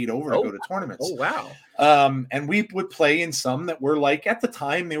drove the state over to go to tournaments. Oh wow. And we would play in some that were like, at the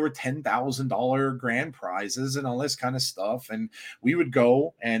time, they were $10,000 grand prizes and all this kind of stuff. And we would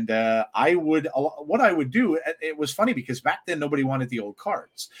go and what I would do, it was funny because back then nobody wanted the old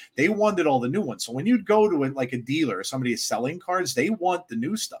cards. They wanted all the new ones. So when you'd go to like a dealer or somebody is selling cards, they want the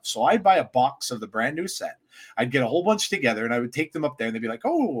new stuff. So I'd buy a box of the brand new set. I'd get a whole bunch together and I would take them up there and they'd be like,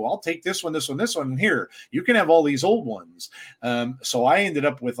 oh, I'll take this one, and here, you can have all these old ones. So I ended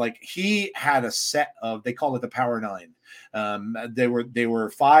up with he had a set of, they call it the Power 9. They were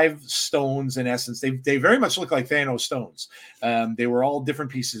 5 stones in essence. They very much look like Thanos stones. They were all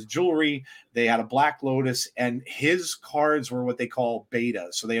different pieces of jewelry. They had a Black Lotus, and his cards were what they call beta.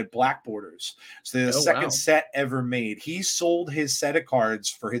 So they had black borders. So they're the second set ever made. He sold his set of cards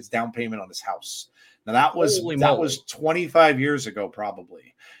for his down payment on his house. Now that was 25 years ago,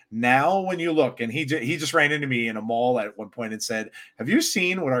 probably. Now, when you look, and he just ran into me in a mall at one point and said, "Have you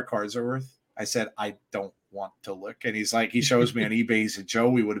seen what our cards are worth?" I said, "I don't want to look." And he's like, he shows me on eBay. He said, "Joe,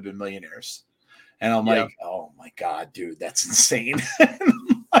 we would have been millionaires." And I'm like, "Oh my god, dude, that's insane."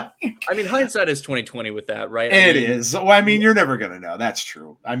 I mean, hindsight is 2020 with that, right? It is. Well, I mean, you're never gonna know. That's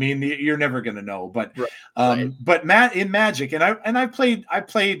true. I mean, you're never gonna know. But, but Matt in Magic, and I played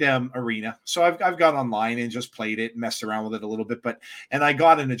Arena, so I've got online and just played it, messed around with it a little bit. And I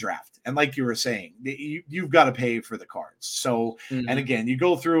got in a draft, and like you were saying, you've got to pay for the cards. So, and again, you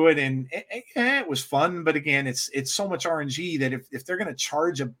go through it, and it was fun. But again, it's so much RNG that if they're gonna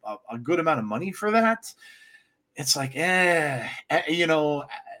charge a good amount of money for that, it's like,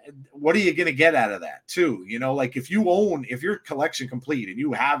 what are you going to get out of that too? Like if your collection complete and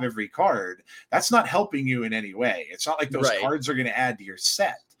you have every card, that's not helping you in any way. It's not like those cards are going to add to your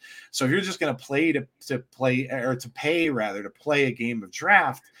set. So if you're just going to play to play a game of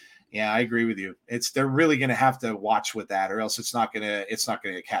draft, yeah, I agree with you. They're really going to have to watch with that, or else it's not going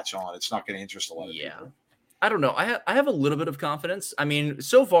to catch on. It's not going to interest a lot of people. I don't know. I have a little bit of confidence. I mean,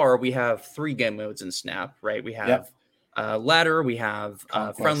 so far we have 3 game modes in Snap, right? We have ladder, we have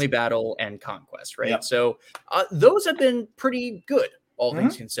friendly battle, and conquest, right? Yep. So those have been pretty good, all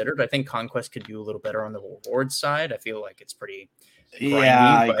things considered. I think conquest could do a little better on the reward side. I feel like it's pretty grindy,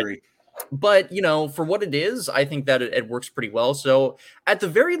 I agree. But for what it is, I think that it works pretty well. So at the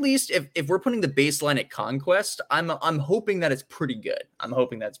very least, if we're putting the baseline at conquest, I'm hoping that it's pretty good. I'm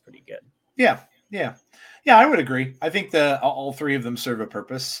hoping that's pretty good. Yeah, I would agree. I think all 3 of them serve a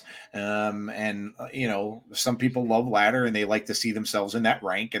purpose. And some people love ladder and they like to see themselves in that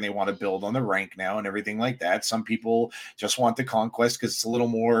rank and they want to build on the rank now and everything like that. Some people just want the conquest because it's a little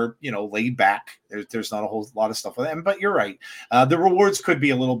more, laid back. There's not a whole lot of stuff with them, but you're right. The rewards could be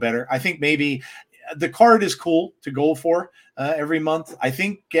a little better. I think maybe the card is cool to go for every month. I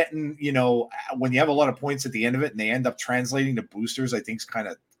think getting, when you have a lot of points at the end of it and they end up translating to boosters, I think is kind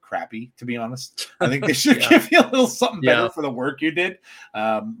of crappy, to be honest. I think they should give you a little something better for the work you did.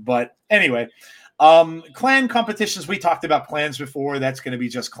 But anyway, Clan competitions, we talked about clans before. That's going to be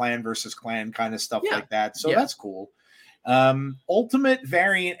just clan versus clan kind of stuff like that. So that's cool. Ultimate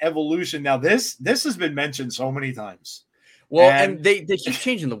variant evolution. Now this has been mentioned so many times. Well, and they keep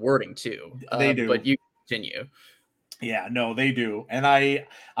changing the wording too. They do. But you continue. Yeah, no, they do. And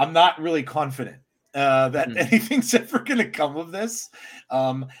I'm not really confident that anything's ever going to come of this.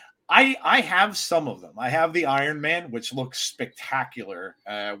 I have some of them. I have the Iron Man, which looks spectacular.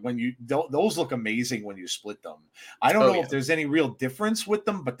 When you those look amazing when you split them. I don't know if there's any real difference with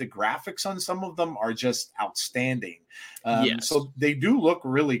them, but the graphics on some of them are just outstanding. So they do look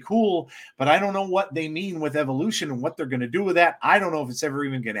really cool, but I don't know what they mean with evolution and what they're going to do with that. I don't know if it's ever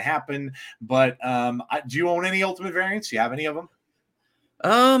even going to happen. But do you own any Ultimate variants? Do you have any of them?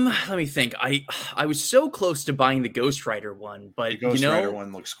 Let me think. I was so close to buying the Ghost Rider one, but the Ghost Rider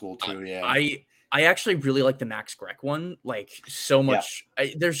one looks cool too. Yeah, I actually really like the Max Grek one, like so much.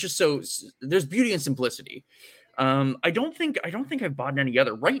 There's beauty and simplicity. I don't think I've bought any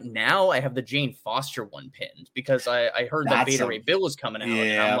other. Right now, I have the Jane Foster one pinned because I heard that Beta Ray Bill is coming out,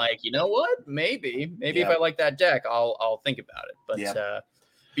 and I'm like, you know what? Maybe if I like that deck, I'll think about it. But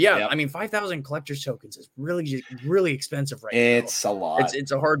I mean, 5,000 collector's tokens is really expensive right now. It's a lot.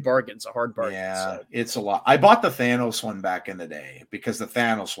 It's a hard bargain. It's a hard bargain. Yeah, it's a lot. I bought the Thanos one back in the day because the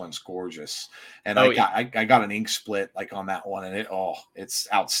Thanos one's gorgeous, and I got an ink split like on that one, and it's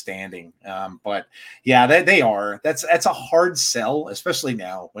outstanding. But yeah, they are. That's a hard sell, especially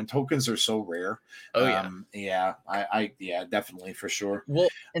now when tokens are so rare. Definitely for sure. Well,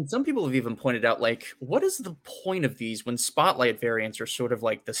 and some people have even pointed out, like, what is the point of these when spotlight variants are sort of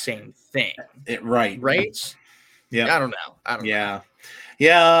like the same thing? Right? Yeah, I don't know.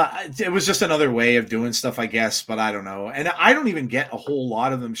 Yeah, it was just another way of doing stuff, I guess, but I don't know. And I don't even get a whole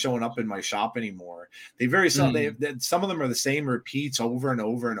lot of them showing up in my shop anymore. Some of them are the same repeats over and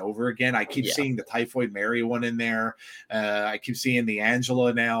over and over again. I keep seeing the Typhoid Mary one in there. I keep seeing the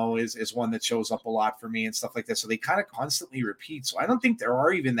Angela now is one that shows up a lot for me and stuff like that. So they kind of constantly repeat. So I don't think there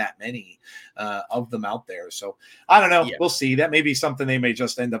are even that many of them out there. So I don't know. Yeah. We'll see. That may be something they may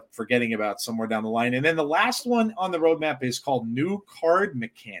just end up forgetting about somewhere down the line. And then the last one on the roadmap is called New Card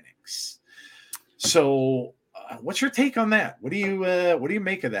Mechanics. So what's your take on that? What do you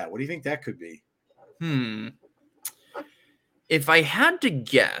make of that? What do you think that could be? If I had to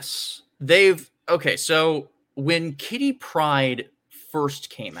guess, so when Kitty Pryde first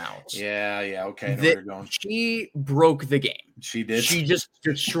came out, she broke the game. She did. She just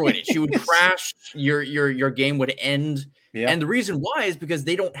destroyed it. She would crash. Your game would end. Yeah. And the reason why is because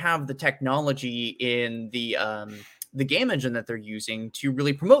they don't have the technology in the game engine that they're using to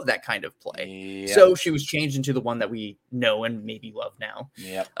really promote that kind of play. Yep. So she was changed into the one that we know and maybe love now.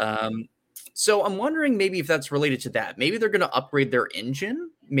 Yep. So I'm wondering maybe if that's related to that. Maybe they're going to upgrade their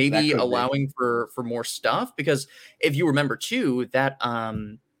engine, maybe allowing for more stuff. Because if you remember too, that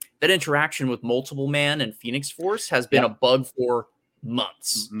interaction with Multiple Man and Phoenix Force has been a bug for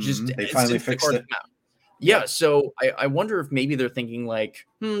months. Just they finally fixed it. Yeah, so I wonder if maybe they're thinking like,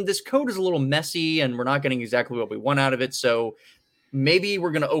 this code is a little messy and we're not getting exactly what we want out of it. So maybe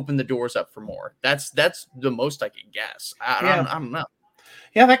we're going to open the doors up for more. That's the most I can guess. I don't know.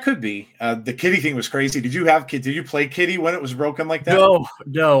 Yeah, that could be. The Kitty thing was crazy. Did you play Kitty when it was broken like that?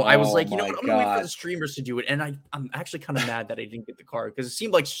 No. I was like, you know what? I'm going to wait for the streamers to do it. And I'm actually kind of mad that I didn't get the card because it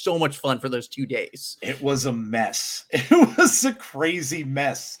seemed like so much fun for those 2 days. It was a mess. It was a crazy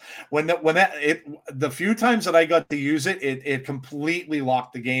mess. The few times that I got to use it, it completely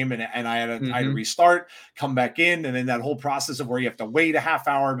locked the game and I had to restart, come back in, and then that whole process of where you have to wait a half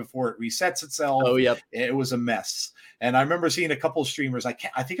hour before it resets itself. Oh, yep. It was a mess. And I remember seeing a couple of streamers. I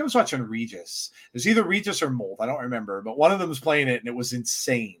think I was watching Regis. It was either Regis or Mold. I don't remember, but one of them was playing it, and it was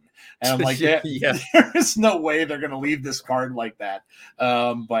insane. And I'm like, there is no way they're going to leave this card like that.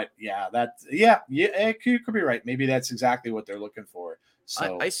 But it could be right. Maybe that's exactly what they're looking for.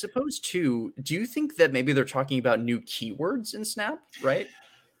 So I suppose too. Do you think that maybe they're talking about new keywords in Snap? Right.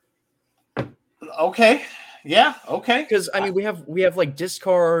 Okay. Yeah. Okay. Because I mean, we have like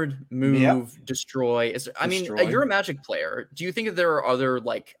discard, move, destroy. You're a Magic player. Do you think that there are other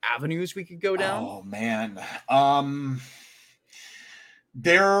like avenues we could go down? Oh man.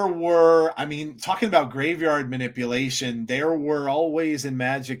 There were, talking about graveyard manipulation, there were always in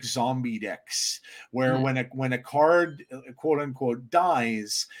Magic zombie decks where when a card, quote unquote,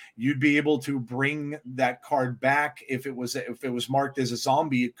 dies, you'd be able to bring that card back. If it was marked as a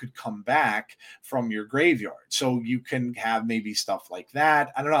zombie, it could come back from your graveyard. So you can have maybe stuff like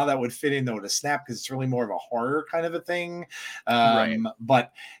that. I don't know how that would fit in though to Snap because it's really more of a horror kind of a thing. Right.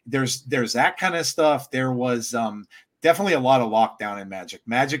 But there's that kind of stuff. There was definitely a lot of lockdown in Magic.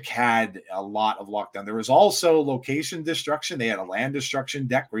 Magic had a lot of lockdown. There was also location destruction. They had a land destruction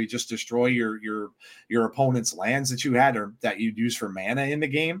deck where you just destroy your opponent's lands that you had or that you'd use for mana in the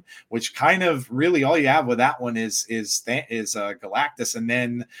game, which kind of really all you have with that one is Galactus, and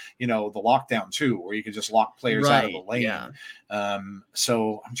then the lockdown too, where you can just lock players out of the lane. Yeah.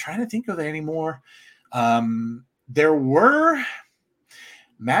 So I'm trying to think of any more. There were.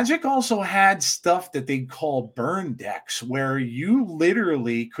 Magic also had stuff that they call burn decks, where you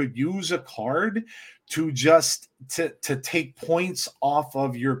literally could use a card to just to take points off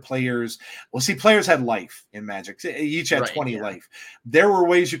of your players. Well, see, players had life in Magic. Each had 20 life. There were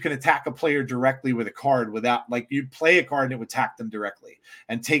ways you can attack a player directly with a card without, like, you'd play a card and it would attack them directly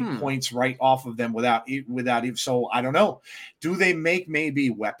and take points right off of them without even. So I don't know. Do they make maybe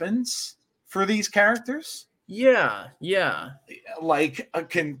weapons for these characters? Yeah. Like,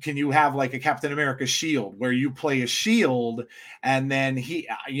 can you have like a Captain America shield where you play a shield and then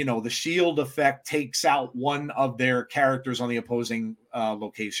the shield effect takes out one of their characters on the opposing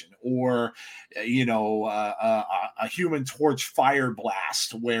location, or a Human Torch fire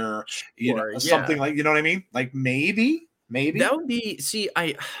blast where something like, you know what I mean? Like maybe that would be. See,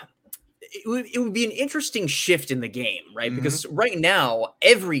 it would be an interesting shift in the game, right? Mm-hmm. Because right now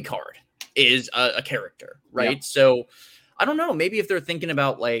every card is a character, right? Yep. So I don't know, maybe if they're thinking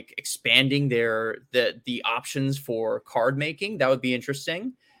about like expanding the options for card making, that would be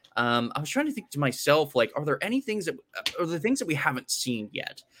interesting. I was trying to think to myself, like, are there things that we haven't seen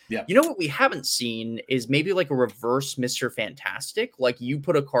yet? Yeah. You know what we haven't seen is maybe like a reverse Mr. Fantastic, like you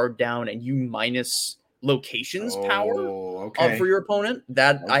put a card down and you minus locations power for your opponent.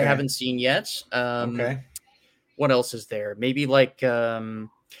 That I haven't seen yet. What else is there? Maybe like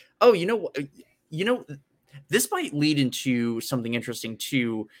this might lead into something interesting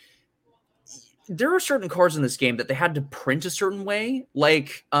too. There are certain cards in this game that they had to print a certain way.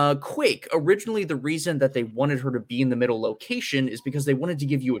 Like Quake, originally the reason that they wanted her to be in the middle location is because they wanted to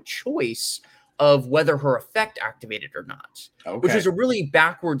give you a choice of whether her effect activated or not, which is a really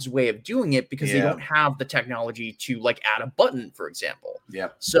backwards way of doing it because they don't have the technology to like add a button, for example. Yeah.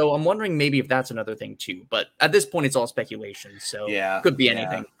 So I'm wondering maybe if that's another thing too, but at this point it's all speculation. So could be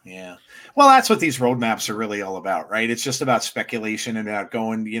anything. Yeah. Well, that's what these roadmaps are really all about, right? It's just about speculation and about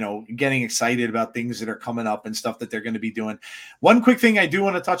going, getting excited about things that are coming up and stuff that they're going to be doing. One quick thing I do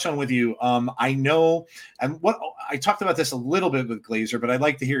want to touch on with you. I know, and what I talked about this a little bit with Glazer, but I'd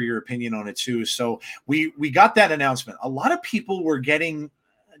like to hear your opinion on it too. So we got that announcement. A lot of people were getting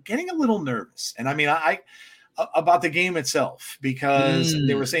a little nervous. And I mean, about the game itself, because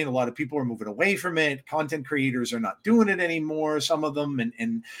they were saying a lot of people are moving away from it. Content creators are not doing it anymore, some of them,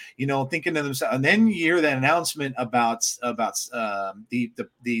 and thinking to themselves. And then you hear that announcement about the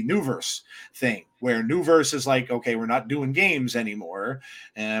Newverse thing, where Newverse is like, okay, we're not doing games anymore,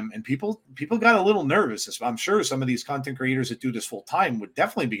 and people got a little nervous. I'm sure some of these content creators that do this full time would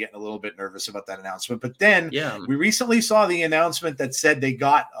definitely be getting a little bit nervous about that announcement. But then we recently saw the announcement that said they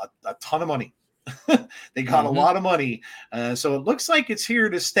got a ton of money. They got a lot of money, so it looks like it's here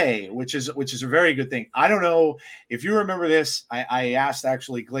to stay, which is a very good thing. I don't know if you remember this. I asked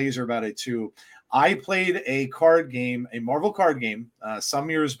actually Glazer about it too. I played a Marvel card game,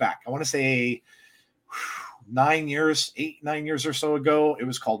 some years back. I want to say 9 years or so ago. It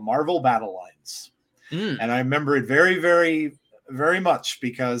was called Marvel Battle Lines, and I remember it very, very, very much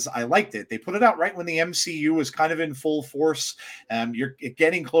because I liked it. They put it out right when the MCU was kind of in full force. You're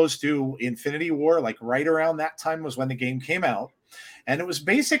getting close to Infinity War, like right around that time was when the game came out. And it was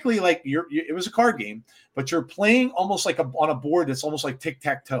basically like it was a card game, but you're playing almost like on a board that's almost like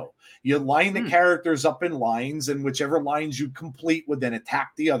tic-tac-toe. You line the characters up in lines, and whichever lines you complete would then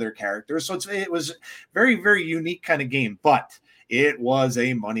attack the other characters. So it was very, very unique kind of game, but it was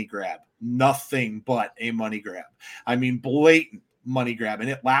a money grab. Nothing but a money grab. I mean, blatant money grab. And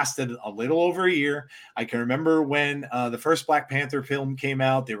it lasted a little over a year. I can remember when the first Black Panther film came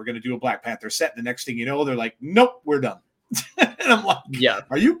out, they were going to do a Black Panther set. The next thing you know, they're like, nope, we're done. And I'm like,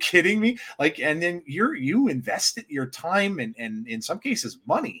 are you kidding me? Like, and then you invested your time and in some cases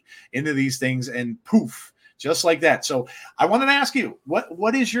money into these things, and poof, just like that. So I wanted to ask you,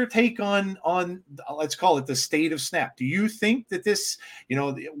 what is your take on let's call it the state of Snap? Do you think that this,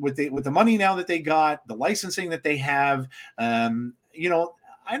 with the money now that they got, the licensing that they have,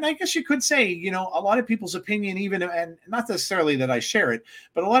 and I guess you could say, a lot of people's opinion, even, and not necessarily that I share it,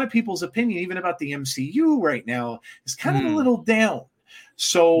 but a lot of people's opinion, even about the MCU right now, is kind of a little down.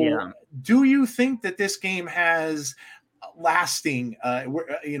 So do you think that this game has lasting, that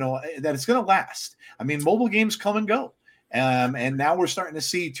it's going to last? I mean, mobile games come and go. And now we're starting to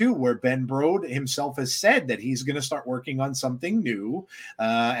see too, where Ben Brode himself has said that he's going to start working on something new.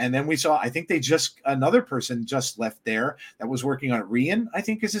 And then we saw, I think another person just left there that was working on it. Rian, I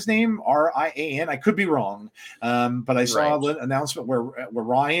think is his name, Rian. I could be wrong. But I saw an announcement where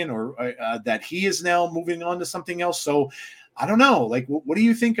Ryan that he is now moving on to something else. So I don't know. Like, what do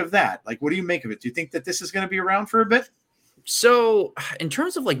you think of that? Like, what do you make of it? Do you think that this is going to be around for a bit? So, in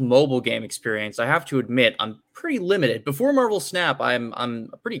terms of like mobile game experience, I have to admit I'm pretty limited. Before Marvel Snap, I'm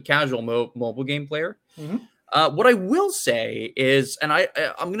a pretty casual mobile game player. Mm-hmm. What I will say is, and I'm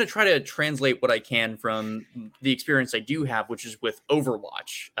going to try to translate what I can from the experience I do have, which is with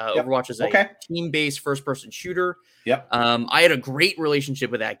Overwatch. Overwatch is a team-based first-person shooter. Yep. I had a great relationship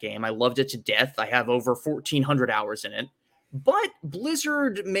with that game. I loved it to death. I have over 1,400 hours in it. But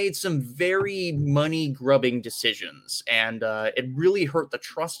Blizzard made some very money-grubbing decisions, and it really hurt the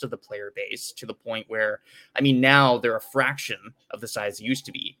trust of the player base to the point where, I mean, now they're a fraction of the size they used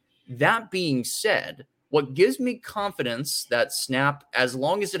to be. That being said, what gives me confidence that Snap, as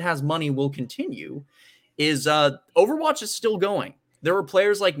long as it has money, will continue is Overwatch is still going. There were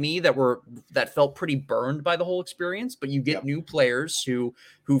players like me that felt pretty burned by the whole experience, but you get new players who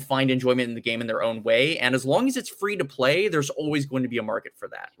find enjoyment in the game in their own way. And as long as it's free to play, there's always going to be a market for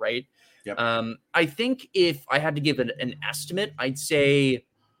that, right? Yep. I think if I had to give an estimate, I'd say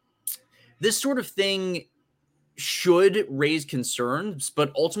this sort of thing should raise concerns,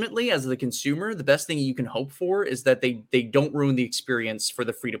 but ultimately, as the consumer, the best thing you can hope for is that they don't ruin the experience for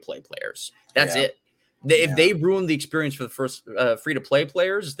the free-to-play players. That's it. If they ruin the experience for the first free-to-play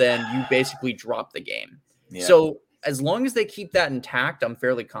players, then you basically drop the game. Yeah. So as long as they keep that intact, I'm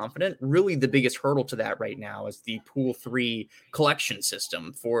fairly confident. Really, the biggest hurdle to that right now is the Pool 3 collection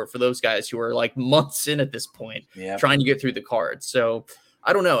system for those guys who are like months in at this point, trying to get through the cards. So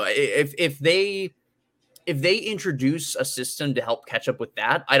I don't know. If they introduce a system to help catch up with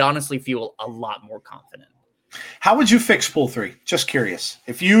that, I'd honestly feel a lot more confident. How would you fix Pool 3? Just curious.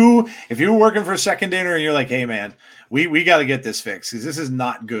 If you were working for a second dinner and you're like, hey man, we got to get this fixed because this is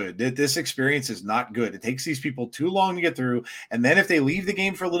not good. This experience is not good. It takes these people too long to get through. And then if they leave the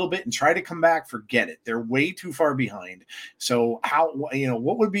game for a little bit and try to come back, forget it. They're way too far behind. So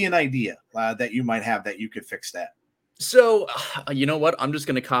what would be an idea that you might have that you could fix that? So, you know what? I'm just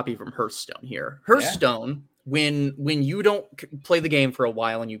going to copy from Hearthstone here. Hearthstone, when you don't play the game for a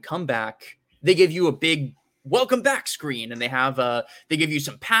while and you come back, they give you a big welcome back screen, and they give you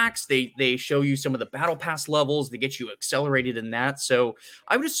some packs. They show you some of the battle pass levels. They get you accelerated in that. So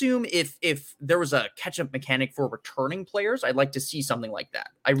I would assume if there was a catch up mechanic for returning players, I'd like to see something like that.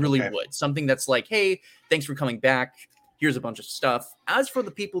 I really would. Something that's like, hey, thanks for coming back. Here's a bunch of stuff. As for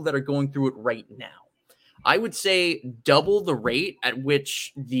the people that are going through it right now, I would say double the rate at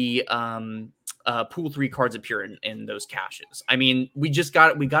which the Pool 3 cards appear in those caches. I mean, we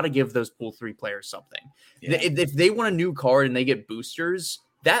got to give those Pool 3 players something. Yeah. If they want a new card and they get boosters,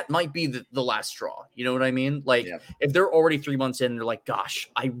 that might be the last straw. You know what I mean? Like, if they're already 3 months in, they're like, gosh,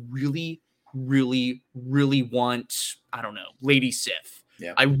 I really, really, really want, I don't know, Lady Sif.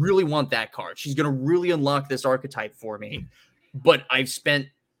 Yeah. I really want that card. She's going to really unlock this archetype for me. But I've spent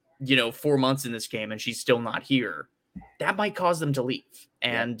 4 months in this game and she's still not here. That might cause them to leave.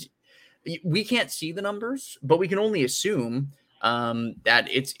 And we can't see the numbers, but we can only assume that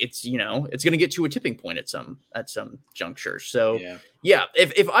it's going to get to a tipping point at some juncture. So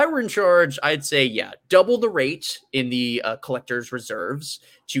if I were in charge, I'd say, double the rate in the collector's reserves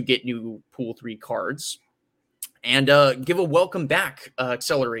to get new Pool 3 cards. And give a welcome back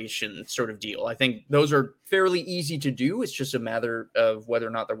acceleration sort of deal. I think those are fairly easy to do. It's just a matter of whether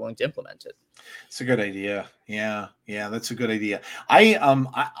or not they're willing to implement it. It's a good idea. Yeah, that's a good idea.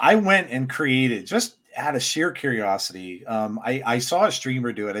 I went and created, just out of sheer curiosity. I saw a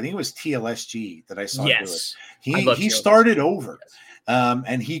streamer do it. I think it was TLSG that I saw do it. He started over.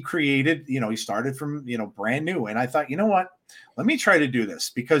 And he created, he started from, brand new. And I thought, you know what? Let me try to do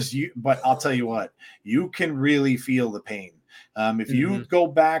this but I'll tell you what, you can really feel the pain. If you go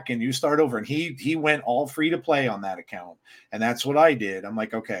back and you start over, and he went all free to play on that account, and that's what I did. I'm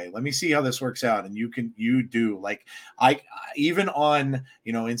like, okay, let me see how this works out. And you do like, I even on,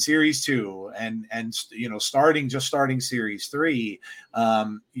 in series 2 and starting series 3,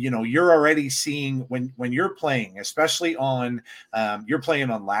 you're already seeing when you're playing, especially on, you're playing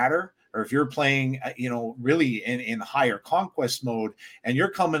on ladder, or if you're playing, really in higher conquest mode, and you're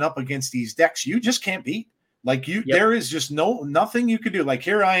coming up against these decks you just can't beat. Like there is just nothing you could do. Like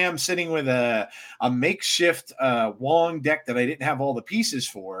here I am sitting with a makeshift Wong deck that I didn't have all the pieces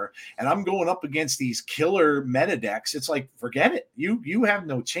for, and I'm going up against these killer meta decks. It's like, forget it. You have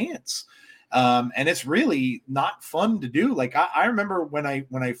no chance. And it's really not fun to do. Like I remember when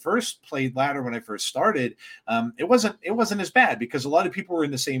I first played ladder, when I first started, it wasn't as bad because a lot of people were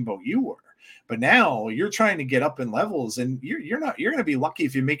in the same boat you were. But now you're trying to get up in levels, and you're going to be lucky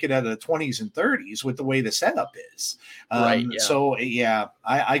if you make it out of the 20s and 30s with the way the setup is. Right. Yeah. So yeah,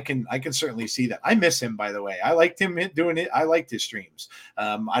 I can certainly see that. I miss him, by the way. I liked him doing it. I liked his streams.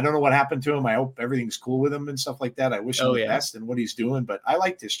 I don't know what happened to him. I hope everything's cool with him and stuff like that. I wish him the best in what he's doing, but I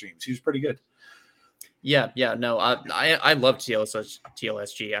liked his streams. He was pretty good. Yeah, no, I love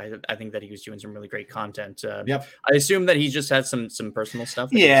TLSG. I think that he was doing some really great content. Yep. I assume that he just had some personal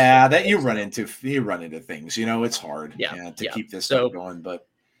stuff. That you run into things. It's hard. To keep this stuff going, but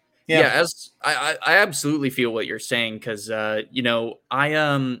as I absolutely feel what you're saying because I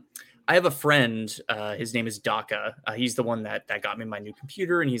have a friend. His name is Daka. He's the one that got me my new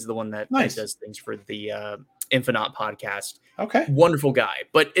computer, and he's the one that does things for the Infonaut podcast. Okay, wonderful guy.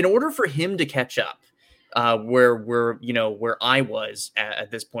 But in order for him to catch up. Where I was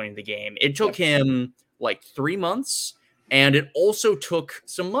at this point in the game, it took him like 3 months, and it also took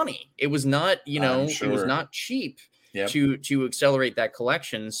some money. It was not, it was not cheap to accelerate that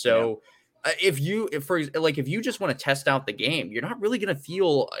collection. So if you just want to test out the game, you're not really going to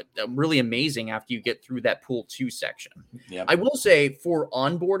feel really amazing after you get through that pool 2 section. I will say for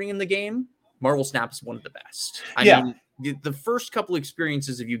onboarding in the game, Marvel Snap is one of the best. I mean, the first couple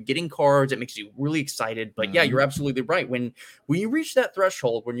experiences of you getting cards, it makes you really excited. But yeah, you're absolutely right. When you reach that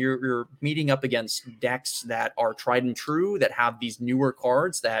threshold, when you're meeting up against decks that are tried and true, that have these newer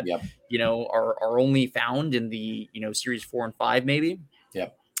cards that are only found in the series 4 and 5, maybe.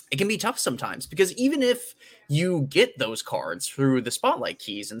 It can be tough sometimes because even if you get those cards through the spotlight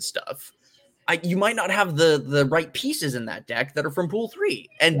keys and stuff, you might not have the right pieces in that deck that are from pool 3,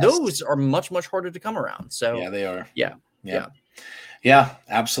 and those are much harder to come around. So they are. Yeah,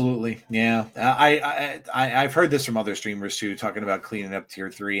 absolutely. Yeah. I've heard this from other streamers too, talking about cleaning up tier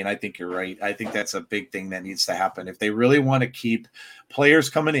 3. And I think you're right. I think that's a big thing that needs to happen. If they really want to keep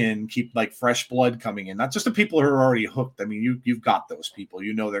players coming in, keep like fresh blood coming in, not just the people who are already hooked. I mean, you've got those people,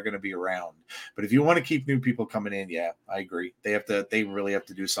 they're going to be around, but if you want to keep new people coming in, I agree. They really have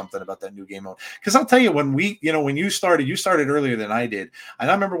to do something about that new game mode. Cause I'll tell you, when you started earlier than I did. And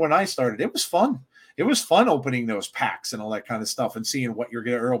I remember when I started, it was fun. It was fun opening those packs and all that kind of stuff and seeing what you're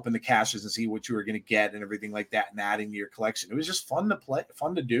going to open the caches and see what you were going to get and everything like that and adding to your collection. It was just fun to play,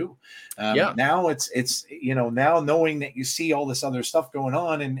 fun to do. Now it's now knowing that you see all this other stuff going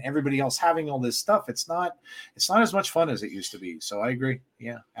on and everybody else having all this stuff, it's not as much fun as it used to be. So I agree.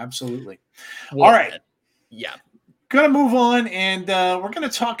 Yeah, absolutely. Well, all right. Yeah. Going to move on, and we're going to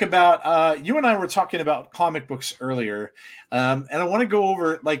talk about you and I were talking about comic books earlier, and I want to go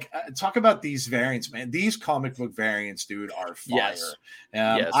over talk about these variants, man. These comic book variants, dude, are fire.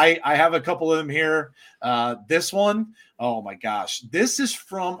 I have a couple of them here. This one, oh my gosh, this is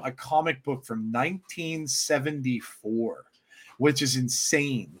from a comic book from 1974. Which is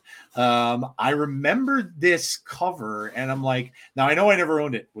insane. I remember this cover, and I'm like, now I know I never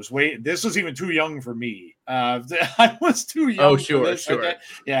owned it. This was even too young for me. I was too young. Oh, sure, for this. sure. Okay.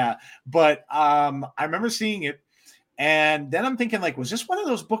 Yeah, but I remember seeing it, and then I'm thinking, was this one of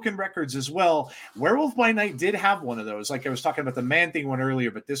those booking records as well? Werewolf by Night did have one of those. Like I was talking about the Man Thing one earlier,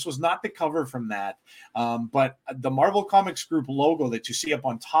 but this was not the cover from that. But the Marvel Comics Group logo that you see up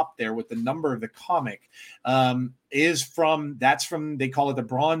on top there with the number of the comic is from they call it the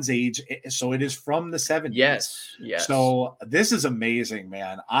Bronze Age. So it is from the 70s. Yes. So this is amazing,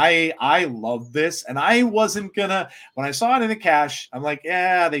 man. I love this. And I wasn't gonna, when I saw it in the cache, I'm like,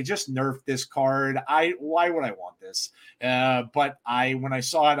 yeah, they just nerfed this card. Why would I want this? But when I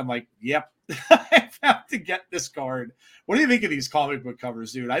saw it, I'm like, yep, I have to get this card. What do you think of these comic book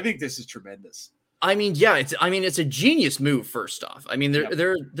covers, dude? I think this is tremendous. I mean, yeah, it's a genius move. First off, I mean,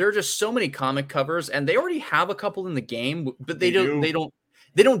 there are just so many comic covers, and they already have a couple in the game, but they don't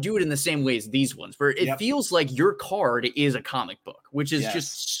do it in the same way as these ones, where it feels like your card is a comic book, which is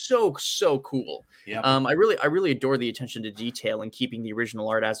just so cool. I really adore the attention to detail and keeping the original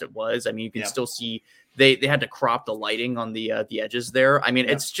art as it was. I mean, you can still see they had to crop the lighting on the edges there. I mean,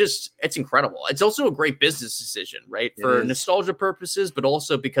 it's incredible. It's also a great business decision, right? For nostalgia purposes, but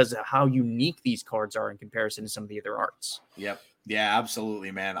also because of how unique these cards are in comparison to some of the other arts. Yep. Yeah, absolutely,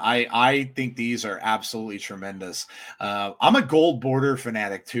 man. I think these are absolutely tremendous. I'm a gold border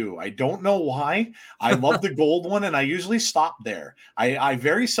fanatic too. I don't know why. I love the gold one, and I usually stop there. I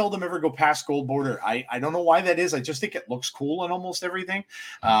very seldom ever go past gold border. I don't know why that is. I just think it looks cool on almost everything.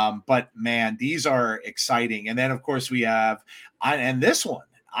 But man, these are exciting. And then of course we have, and this one,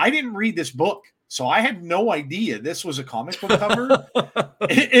 I didn't read this book. So I had no idea this was a comic book cover.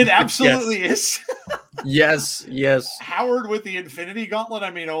 It absolutely is. Yes. Howard with the Infinity Gauntlet.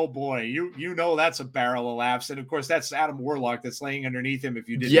 I mean, oh boy, you know that's a barrel of laughs, and of course that's Adam Warlock that's laying underneath him. If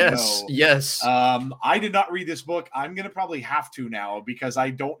you didn't know, yes. I did not read this book. I'm gonna probably have to now because I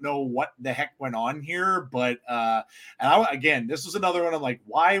don't know what the heck went on here. But again, this was another one. I'm like,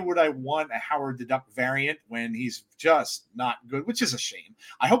 why would I want a Howard the Duck variant when he's just not good? Which is a shame.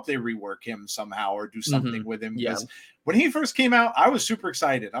 I hope they rework him somehow or do something with him because when he first came out, I was super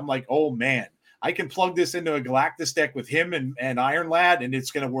excited. I'm like, oh man, I can plug this into a Galactus deck with him and Iron Lad, and it's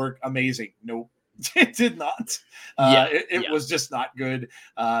going to work amazing. Nope, it did not. It was just not good.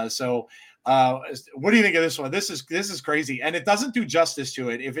 So what do you think of this one? This is crazy, and it doesn't do justice to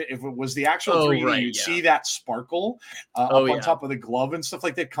it. If it was the actual 3D, you'd see that sparkle up on top of the glove and stuff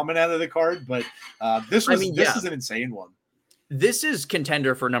like that coming out of the card. But this is an insane one. This is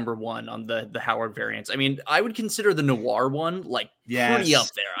contender for number one on the Howard variants. I mean, I would consider the Noir one pretty up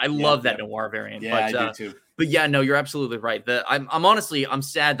there. I love that Noir variant. Yeah, I do too. But yeah, no, you're absolutely right. I'm honestly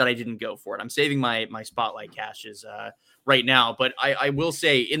sad that I didn't go for it. I'm saving my spotlight caches right now. But I will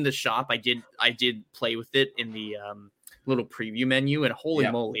say in the shop, I did play with it in the little preview menu, and holy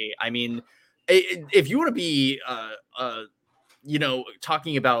moly! I mean, if you want to be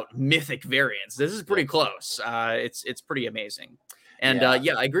talking about mythic variants, this is pretty close. It's pretty amazing. And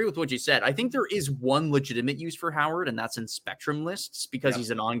I agree with what you said. I think there is one legitimate use for Howard, and that's in Spectrum lists because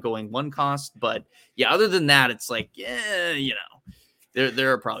he's an ongoing 1 cost. But other than that, it's like,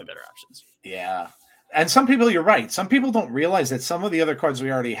 there are probably better options. Yeah. And some people, you're right. Some people don't realize that some of the other cards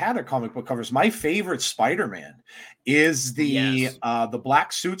we already had are comic book covers. My favorite Spider-Man is the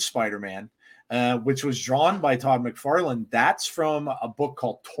black suit Spider-Man. Which was drawn by Todd McFarlane. That's from a book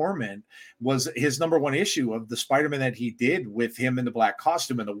called Torment, was his number 1 issue of the Spider-Man that he did with him in the black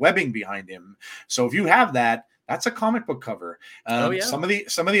costume and the webbing behind him. So if you have that, that's a comic book cover. Some of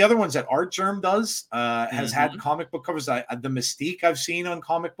the other ones that Art Germ does has had comic book covers. The Mystique I've seen on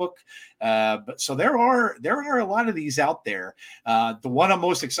comic book. But so there are a lot of these out there. The one I'm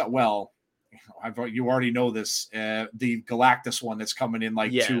most excited, you already know this, the Galactus one that's coming in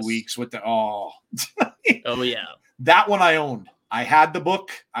 2 weeks with the that one I owned. I had the book.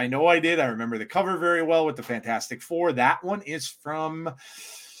 I know I did. I remember the cover very well with the Fantastic Four. That one is from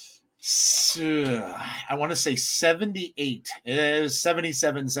I want to say 78. It is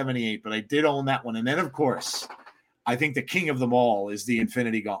 77, 78, but I did own that one. And then of course, I think the king of them all is the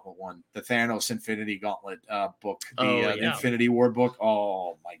Infinity Gauntlet one, the Thanos Infinity Gauntlet book, the Infinity War book.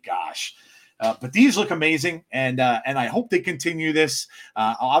 Oh my gosh. But these look amazing, and I hope they continue this.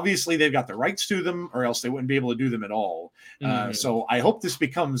 Obviously, they've got the rights to them, or else they wouldn't be able to do them at all. So I hope this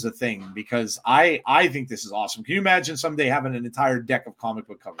becomes a thing because I think this is awesome. Can you imagine someday having an entire deck of comic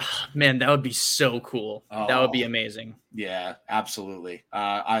book covers? Man, that would be so cool. That would be amazing. Yeah, absolutely.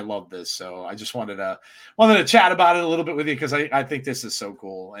 I love this, so I just wanted to chat about it a little bit with you because I think this is so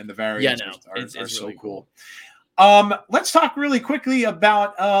cool, and the variants are so really cool. Let's talk really quickly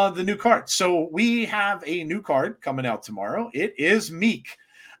about the new card. So we have a new card coming out tomorrow. It is Miek.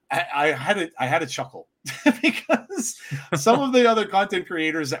 I had a chuckle because some of the other content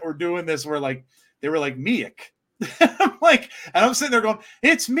creators that were doing this were like Miek. and I'm sitting there going,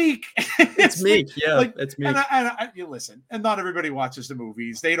 it's Miek. It's Miek. Yeah, it's Miek. And you listen, and not everybody watches the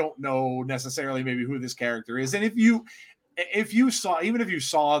movies. They don't know necessarily maybe who this character is. And if you saw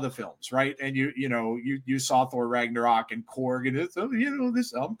the films, right, and you saw Thor Ragnarok and Korg and it's,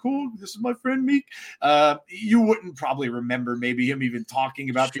 this, I'm cool, this is my friend Miek, you wouldn't probably remember maybe him even talking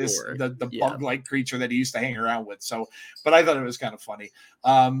about the bug-like creature that he used to hang around with. So, but I thought it was kind of funny.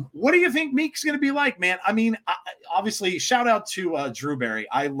 What do you think Miek's going to be like, man? I mean, obviously, shout out to Drew Barry.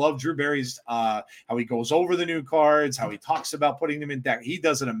 I love Drew Barry's how he goes over the new cards, how he talks about putting them in deck. He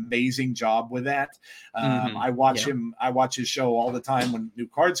does an amazing job with that. I watch his show all the time when new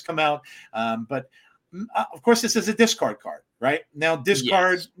cards come out. But of course, this is a discard card, right? Now,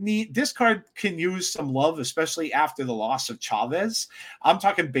 discard can use some love, especially after the loss of Chavez. I'm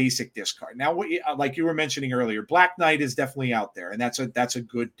talking basic discard. Now, like you were mentioning earlier, Black Knight is definitely out there, and that's a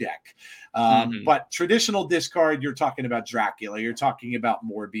good deck. But traditional discard, you're talking about Dracula, you're talking about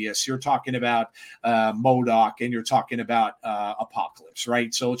Morbius, you're talking about MODOK, and you're talking about Apocalypse,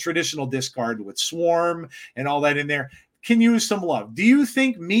 right? So traditional discard with Swarm and all that in there can use some love. Do you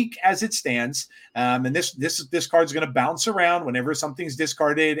think Miek, as it stands, and this card's going to bounce around whenever something's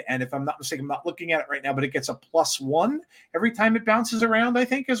discarded, and if I'm not mistaken, I'm not looking at it right now, but it gets a +1 every time it bounces around, I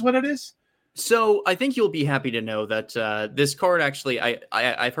think is what it is? So I think you'll be happy to know that this card actually,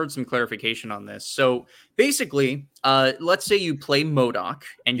 I've heard some clarification on this. So basically, let's say you play Modoc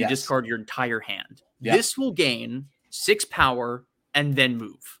and you Yes. discard your entire hand. Yeah. This will gain 6 power and then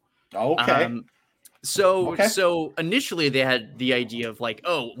move. Okay. Um, so Okay. so initially they had the idea of like,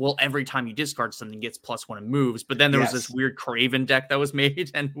 oh, well, every time you discard something it gets +1 and moves. But then there was this Yes. weird Craven deck that was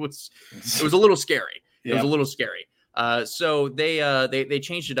made, and it was a little scary. It was a Yep. little scary. So they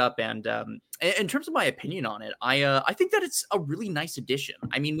changed it up, and in terms of my opinion on it, I think that it's a really nice addition.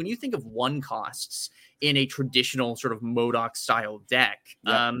 I mean, when you think of 1 costs in a traditional sort of Modoc style deck,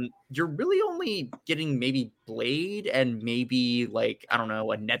 Yep. you're really only getting maybe Blade and maybe like, I don't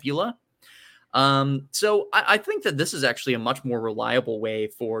know, a Nebula. So I think that this is actually a much more reliable way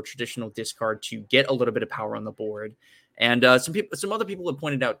for traditional discard to get a little bit of power on the board. And some other people have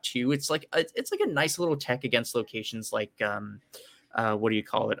pointed out too. It's like a nice little tech against locations like what do you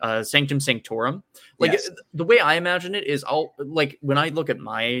call it? Sanctum Sanctorum. Like Yes. the way I imagine it is, I'll like when I look at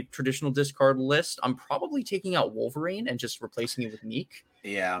my traditional discard list, I'm probably taking out Wolverine and just replacing it with Meek.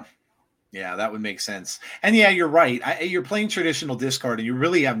 Yeah. Yeah, that would make sense. And yeah, you're right. You're playing traditional discard, and you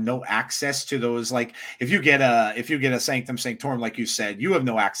really have no access to those. Like if you get a Sanctum Sanctorum, like you said, you have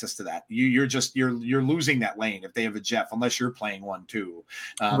no access to that. You're losing that lane if they have a Jeff, unless you're playing one too.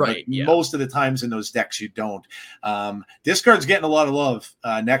 Right. But Yeah. most of the times in those decks, you don't. Discard's getting a lot of love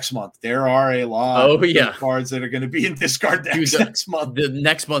next month. There are a lot Oh of yeah. cards that are going to be in discard decks Dude, next month. The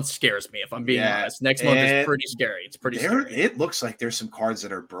next month scares me, if I'm being honest. Next month is pretty scary. It's pretty scary. It looks like there's some cards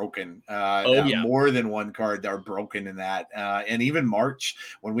that are broken. Yeah. More than one card that are broken in that. And even March,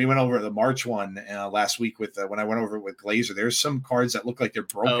 when we went over the March one last week with when I went over it with Glazer, there's some cards that look like they're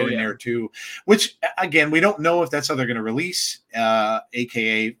broken in there too. Which again, we don't know if that's how they're going to release,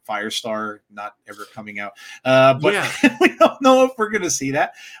 aka Firestar not ever coming out. But we don't know if we're going to see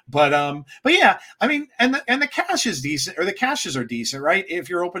that. But yeah, I mean, and the cash is decent, or the caches are decent, right? If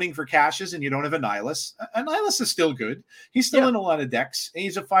you're opening for caches and you don't have a Nihilus is still good. He's still in a lot of decks.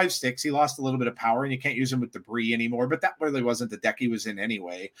 He's a 5/6. He lost a little bit of power, and you can't use him with debris anymore. But that really wasn't the deck he was in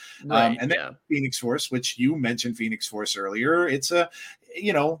anyway. Right, and then Phoenix Force, which you mentioned Phoenix Force earlier. It's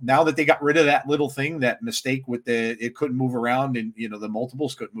now that they got rid of that little thing, that mistake with it couldn't move around, and the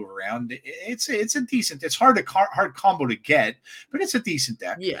multiples couldn't move around. It's a decent. It's hard combo to get, but it's a decent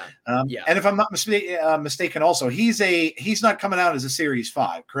deck. Yeah. And if I'm not mistaken, also he's not coming out as a Series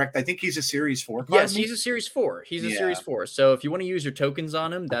 5, correct? I think he's a Series 4. Yes, he's a Series 4. He's a Series 4. So if you want to use your tokens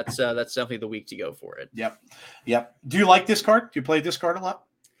on him, that's definitely the week to go for it. Yep. Do you like this card? Do you play this card a lot?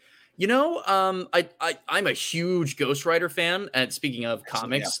 I'm a huge Ghost Rider fan. And speaking of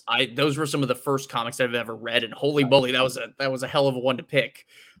comics, those were some of the first comics I've ever read, and holy moly, that was a hell of a one to pick.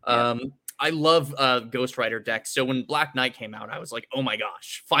 I love Ghost Rider decks. So when Black Knight came out, I was like, oh my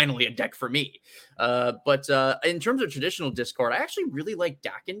gosh, finally a deck for me. But in terms of traditional discard, I actually really like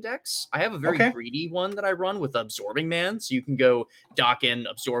Dakin decks. I have a very greedy one that I run with Absorbing Man. So you can go Dakin,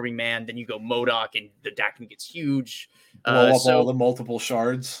 Absorbing Man, then you go Modoc, and the Dakin gets huge. Blow up all the multiple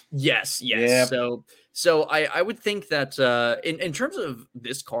shards. Yes. Yep. So I would think that in terms of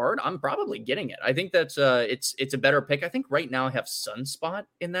this card, I'm probably getting it. I think that it's a better pick. I think right now I have Sunspot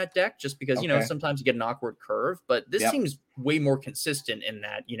in that deck, just because sometimes you get an awkward curve, but this seems way more consistent in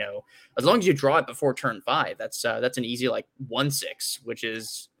that as long as you draw it before turn 5, that's an easy like 1/6, which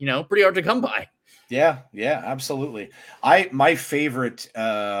is pretty hard to come by. Yeah, absolutely. My favorite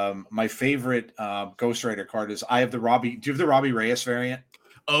Ghost Rider card is, I have the Robbie. Do you have the Robbie Reyes variant?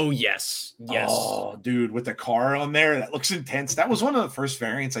 Oh yes. Oh, dude, with the car on there, that looks intense. That was one of the first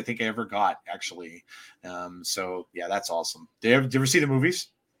variants I think I ever got, actually. So yeah, that's awesome. Did you ever see the movies?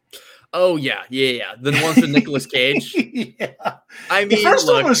 Oh yeah. The ones with Nicolas Cage. I mean, the first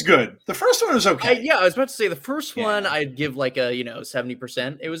one was good. The first one was okay. I was about to say the first one I'd give like a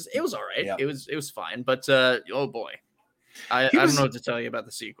 70%. It was all right. It was fine, but oh boy, I don't know what to tell you about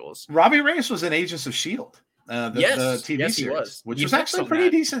the sequels. Robbie Reyes was in Agents of S.H.I.E.L.D. The TV series, which was actually pretty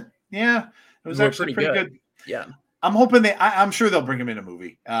decent. Yeah, it was actually pretty good. Yeah. I'm hoping I'm sure they'll bring him in a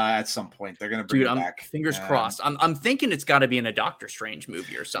movie at some point. They're going to bring him back. Fingers crossed. I'm thinking it's got to be in a Doctor Strange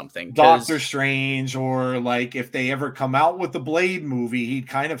movie or something. Doctor Strange, or like if they ever come out with the Blade movie, he'd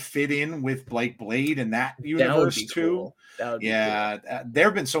kind of fit in with like Blade in that universe too. Cool. There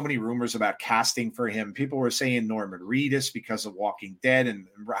have been so many rumors about casting for him. People were saying Norman Reedus because of Walking Dead and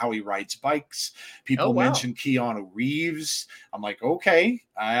how he rides bikes. People mentioned Keanu Reeves. I'm like, okay,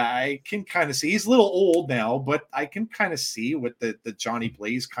 I can kind of see. He's a little old now, but I can kind of see what the Johnny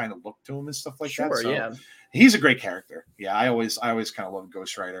Blaze kind of look to him and stuff like that. So he's a great character. Yeah, I always kind of loved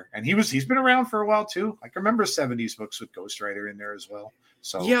Ghost Rider, and he's been around for a while too. I can remember 70s books with Ghost Rider in there as well.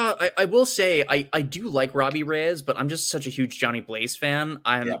 So yeah, I will say I do like Robbie Reyes, but I'm just such a huge Johnny Blaze fan.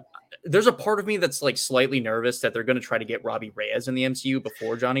 There's a part of me that's like slightly nervous that they're going to try to get Robbie Reyes in the MCU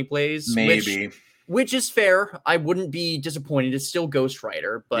before Johnny Blaze, maybe. which is fair. I wouldn't be disappointed. It's still Ghost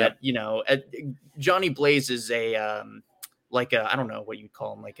Rider, but you know, Johnny Blaze is a like a, I don't know what you'd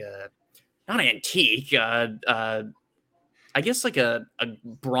call him, like a not antique, I guess like a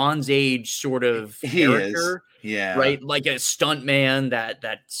Bronze Age sort of character. Yeah. Right. Like a stunt man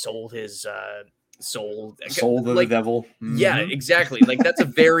that sold his soul to the devil. Mm-hmm. Yeah, exactly. Like that's a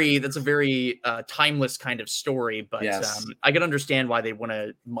very timeless kind of story, but I can understand why they want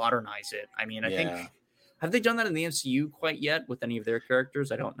to modernize it. I mean, I think, have they done that in the MCU quite yet with any of their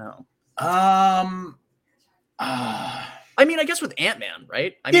characters? I don't know. I mean, I guess with Ant-Man,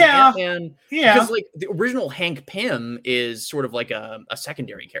 right? I mean, Ant-Man, because like the original Hank Pym is sort of like a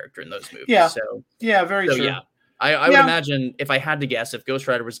secondary character in those movies. Yeah. So very true. Yeah. I would imagine, if I had to guess, if Ghost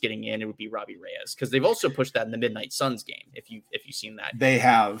Rider was getting in, it would be Robbie Reyes, because they've also pushed that in the Midnight Suns game. If you've seen that, they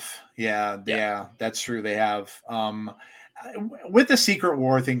have, that's true. They have, with the Secret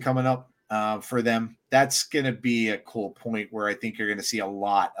War thing coming up for them, that's going to be a cool point where I think you're going to see a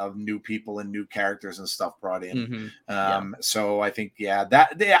lot of new people and new characters and stuff brought in. So I think,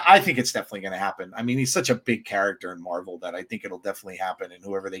 I think it's definitely going to happen. I mean, he's such a big character in Marvel that I think it'll definitely happen. And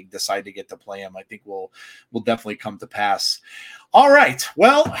whoever they decide to get to play him, I think will definitely come to pass. All right.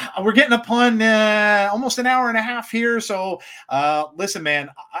 Well, we're getting upon almost an hour and a half here. So listen, man,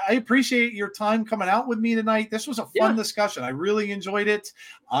 I appreciate your time coming out with me tonight. This was a fun discussion. I really enjoyed it.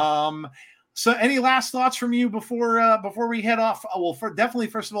 So any last thoughts from you before we head off? Well, definitely,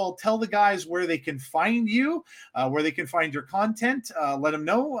 first of all, tell the guys where they can find you, where they can find your content. Let them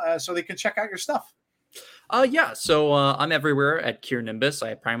know so they can check out your stuff. So I'm everywhere at Kiernimbus.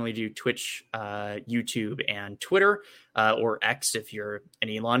 I primarily do Twitch, YouTube, and Twitter, or X if you're an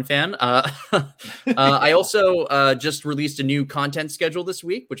Elon fan. I also just released a new content schedule this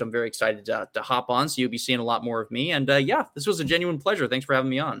week, which I'm very excited to hop on. So you'll be seeing a lot more of me. And this was a genuine pleasure. Thanks for having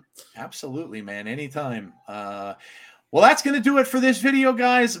me on. Absolutely, man. Anytime. Well, that's going to do it for this video,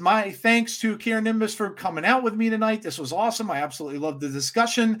 guys. My thanks to Kiernimbus for coming out with me tonight. This was awesome. I absolutely loved the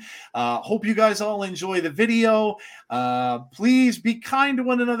discussion. Hope you guys all enjoy the video. Please be kind to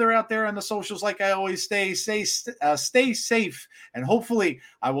one another out there on the socials. Like I always stay safe. And hopefully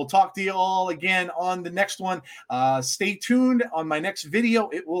I will talk to you all again on the next one. Stay tuned on my next video.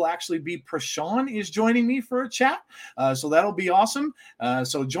 It will actually be Prashan is joining me for a chat. So that'll be awesome.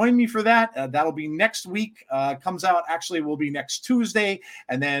 So join me for that. That'll be next week. Comes out actually will be next Tuesday,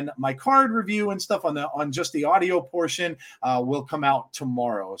 and then my card review and stuff on just the audio portion will come out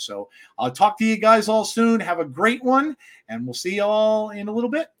tomorrow. So I'll talk to you guys all soon. Have a great one, and we'll see you all in a little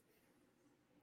bit.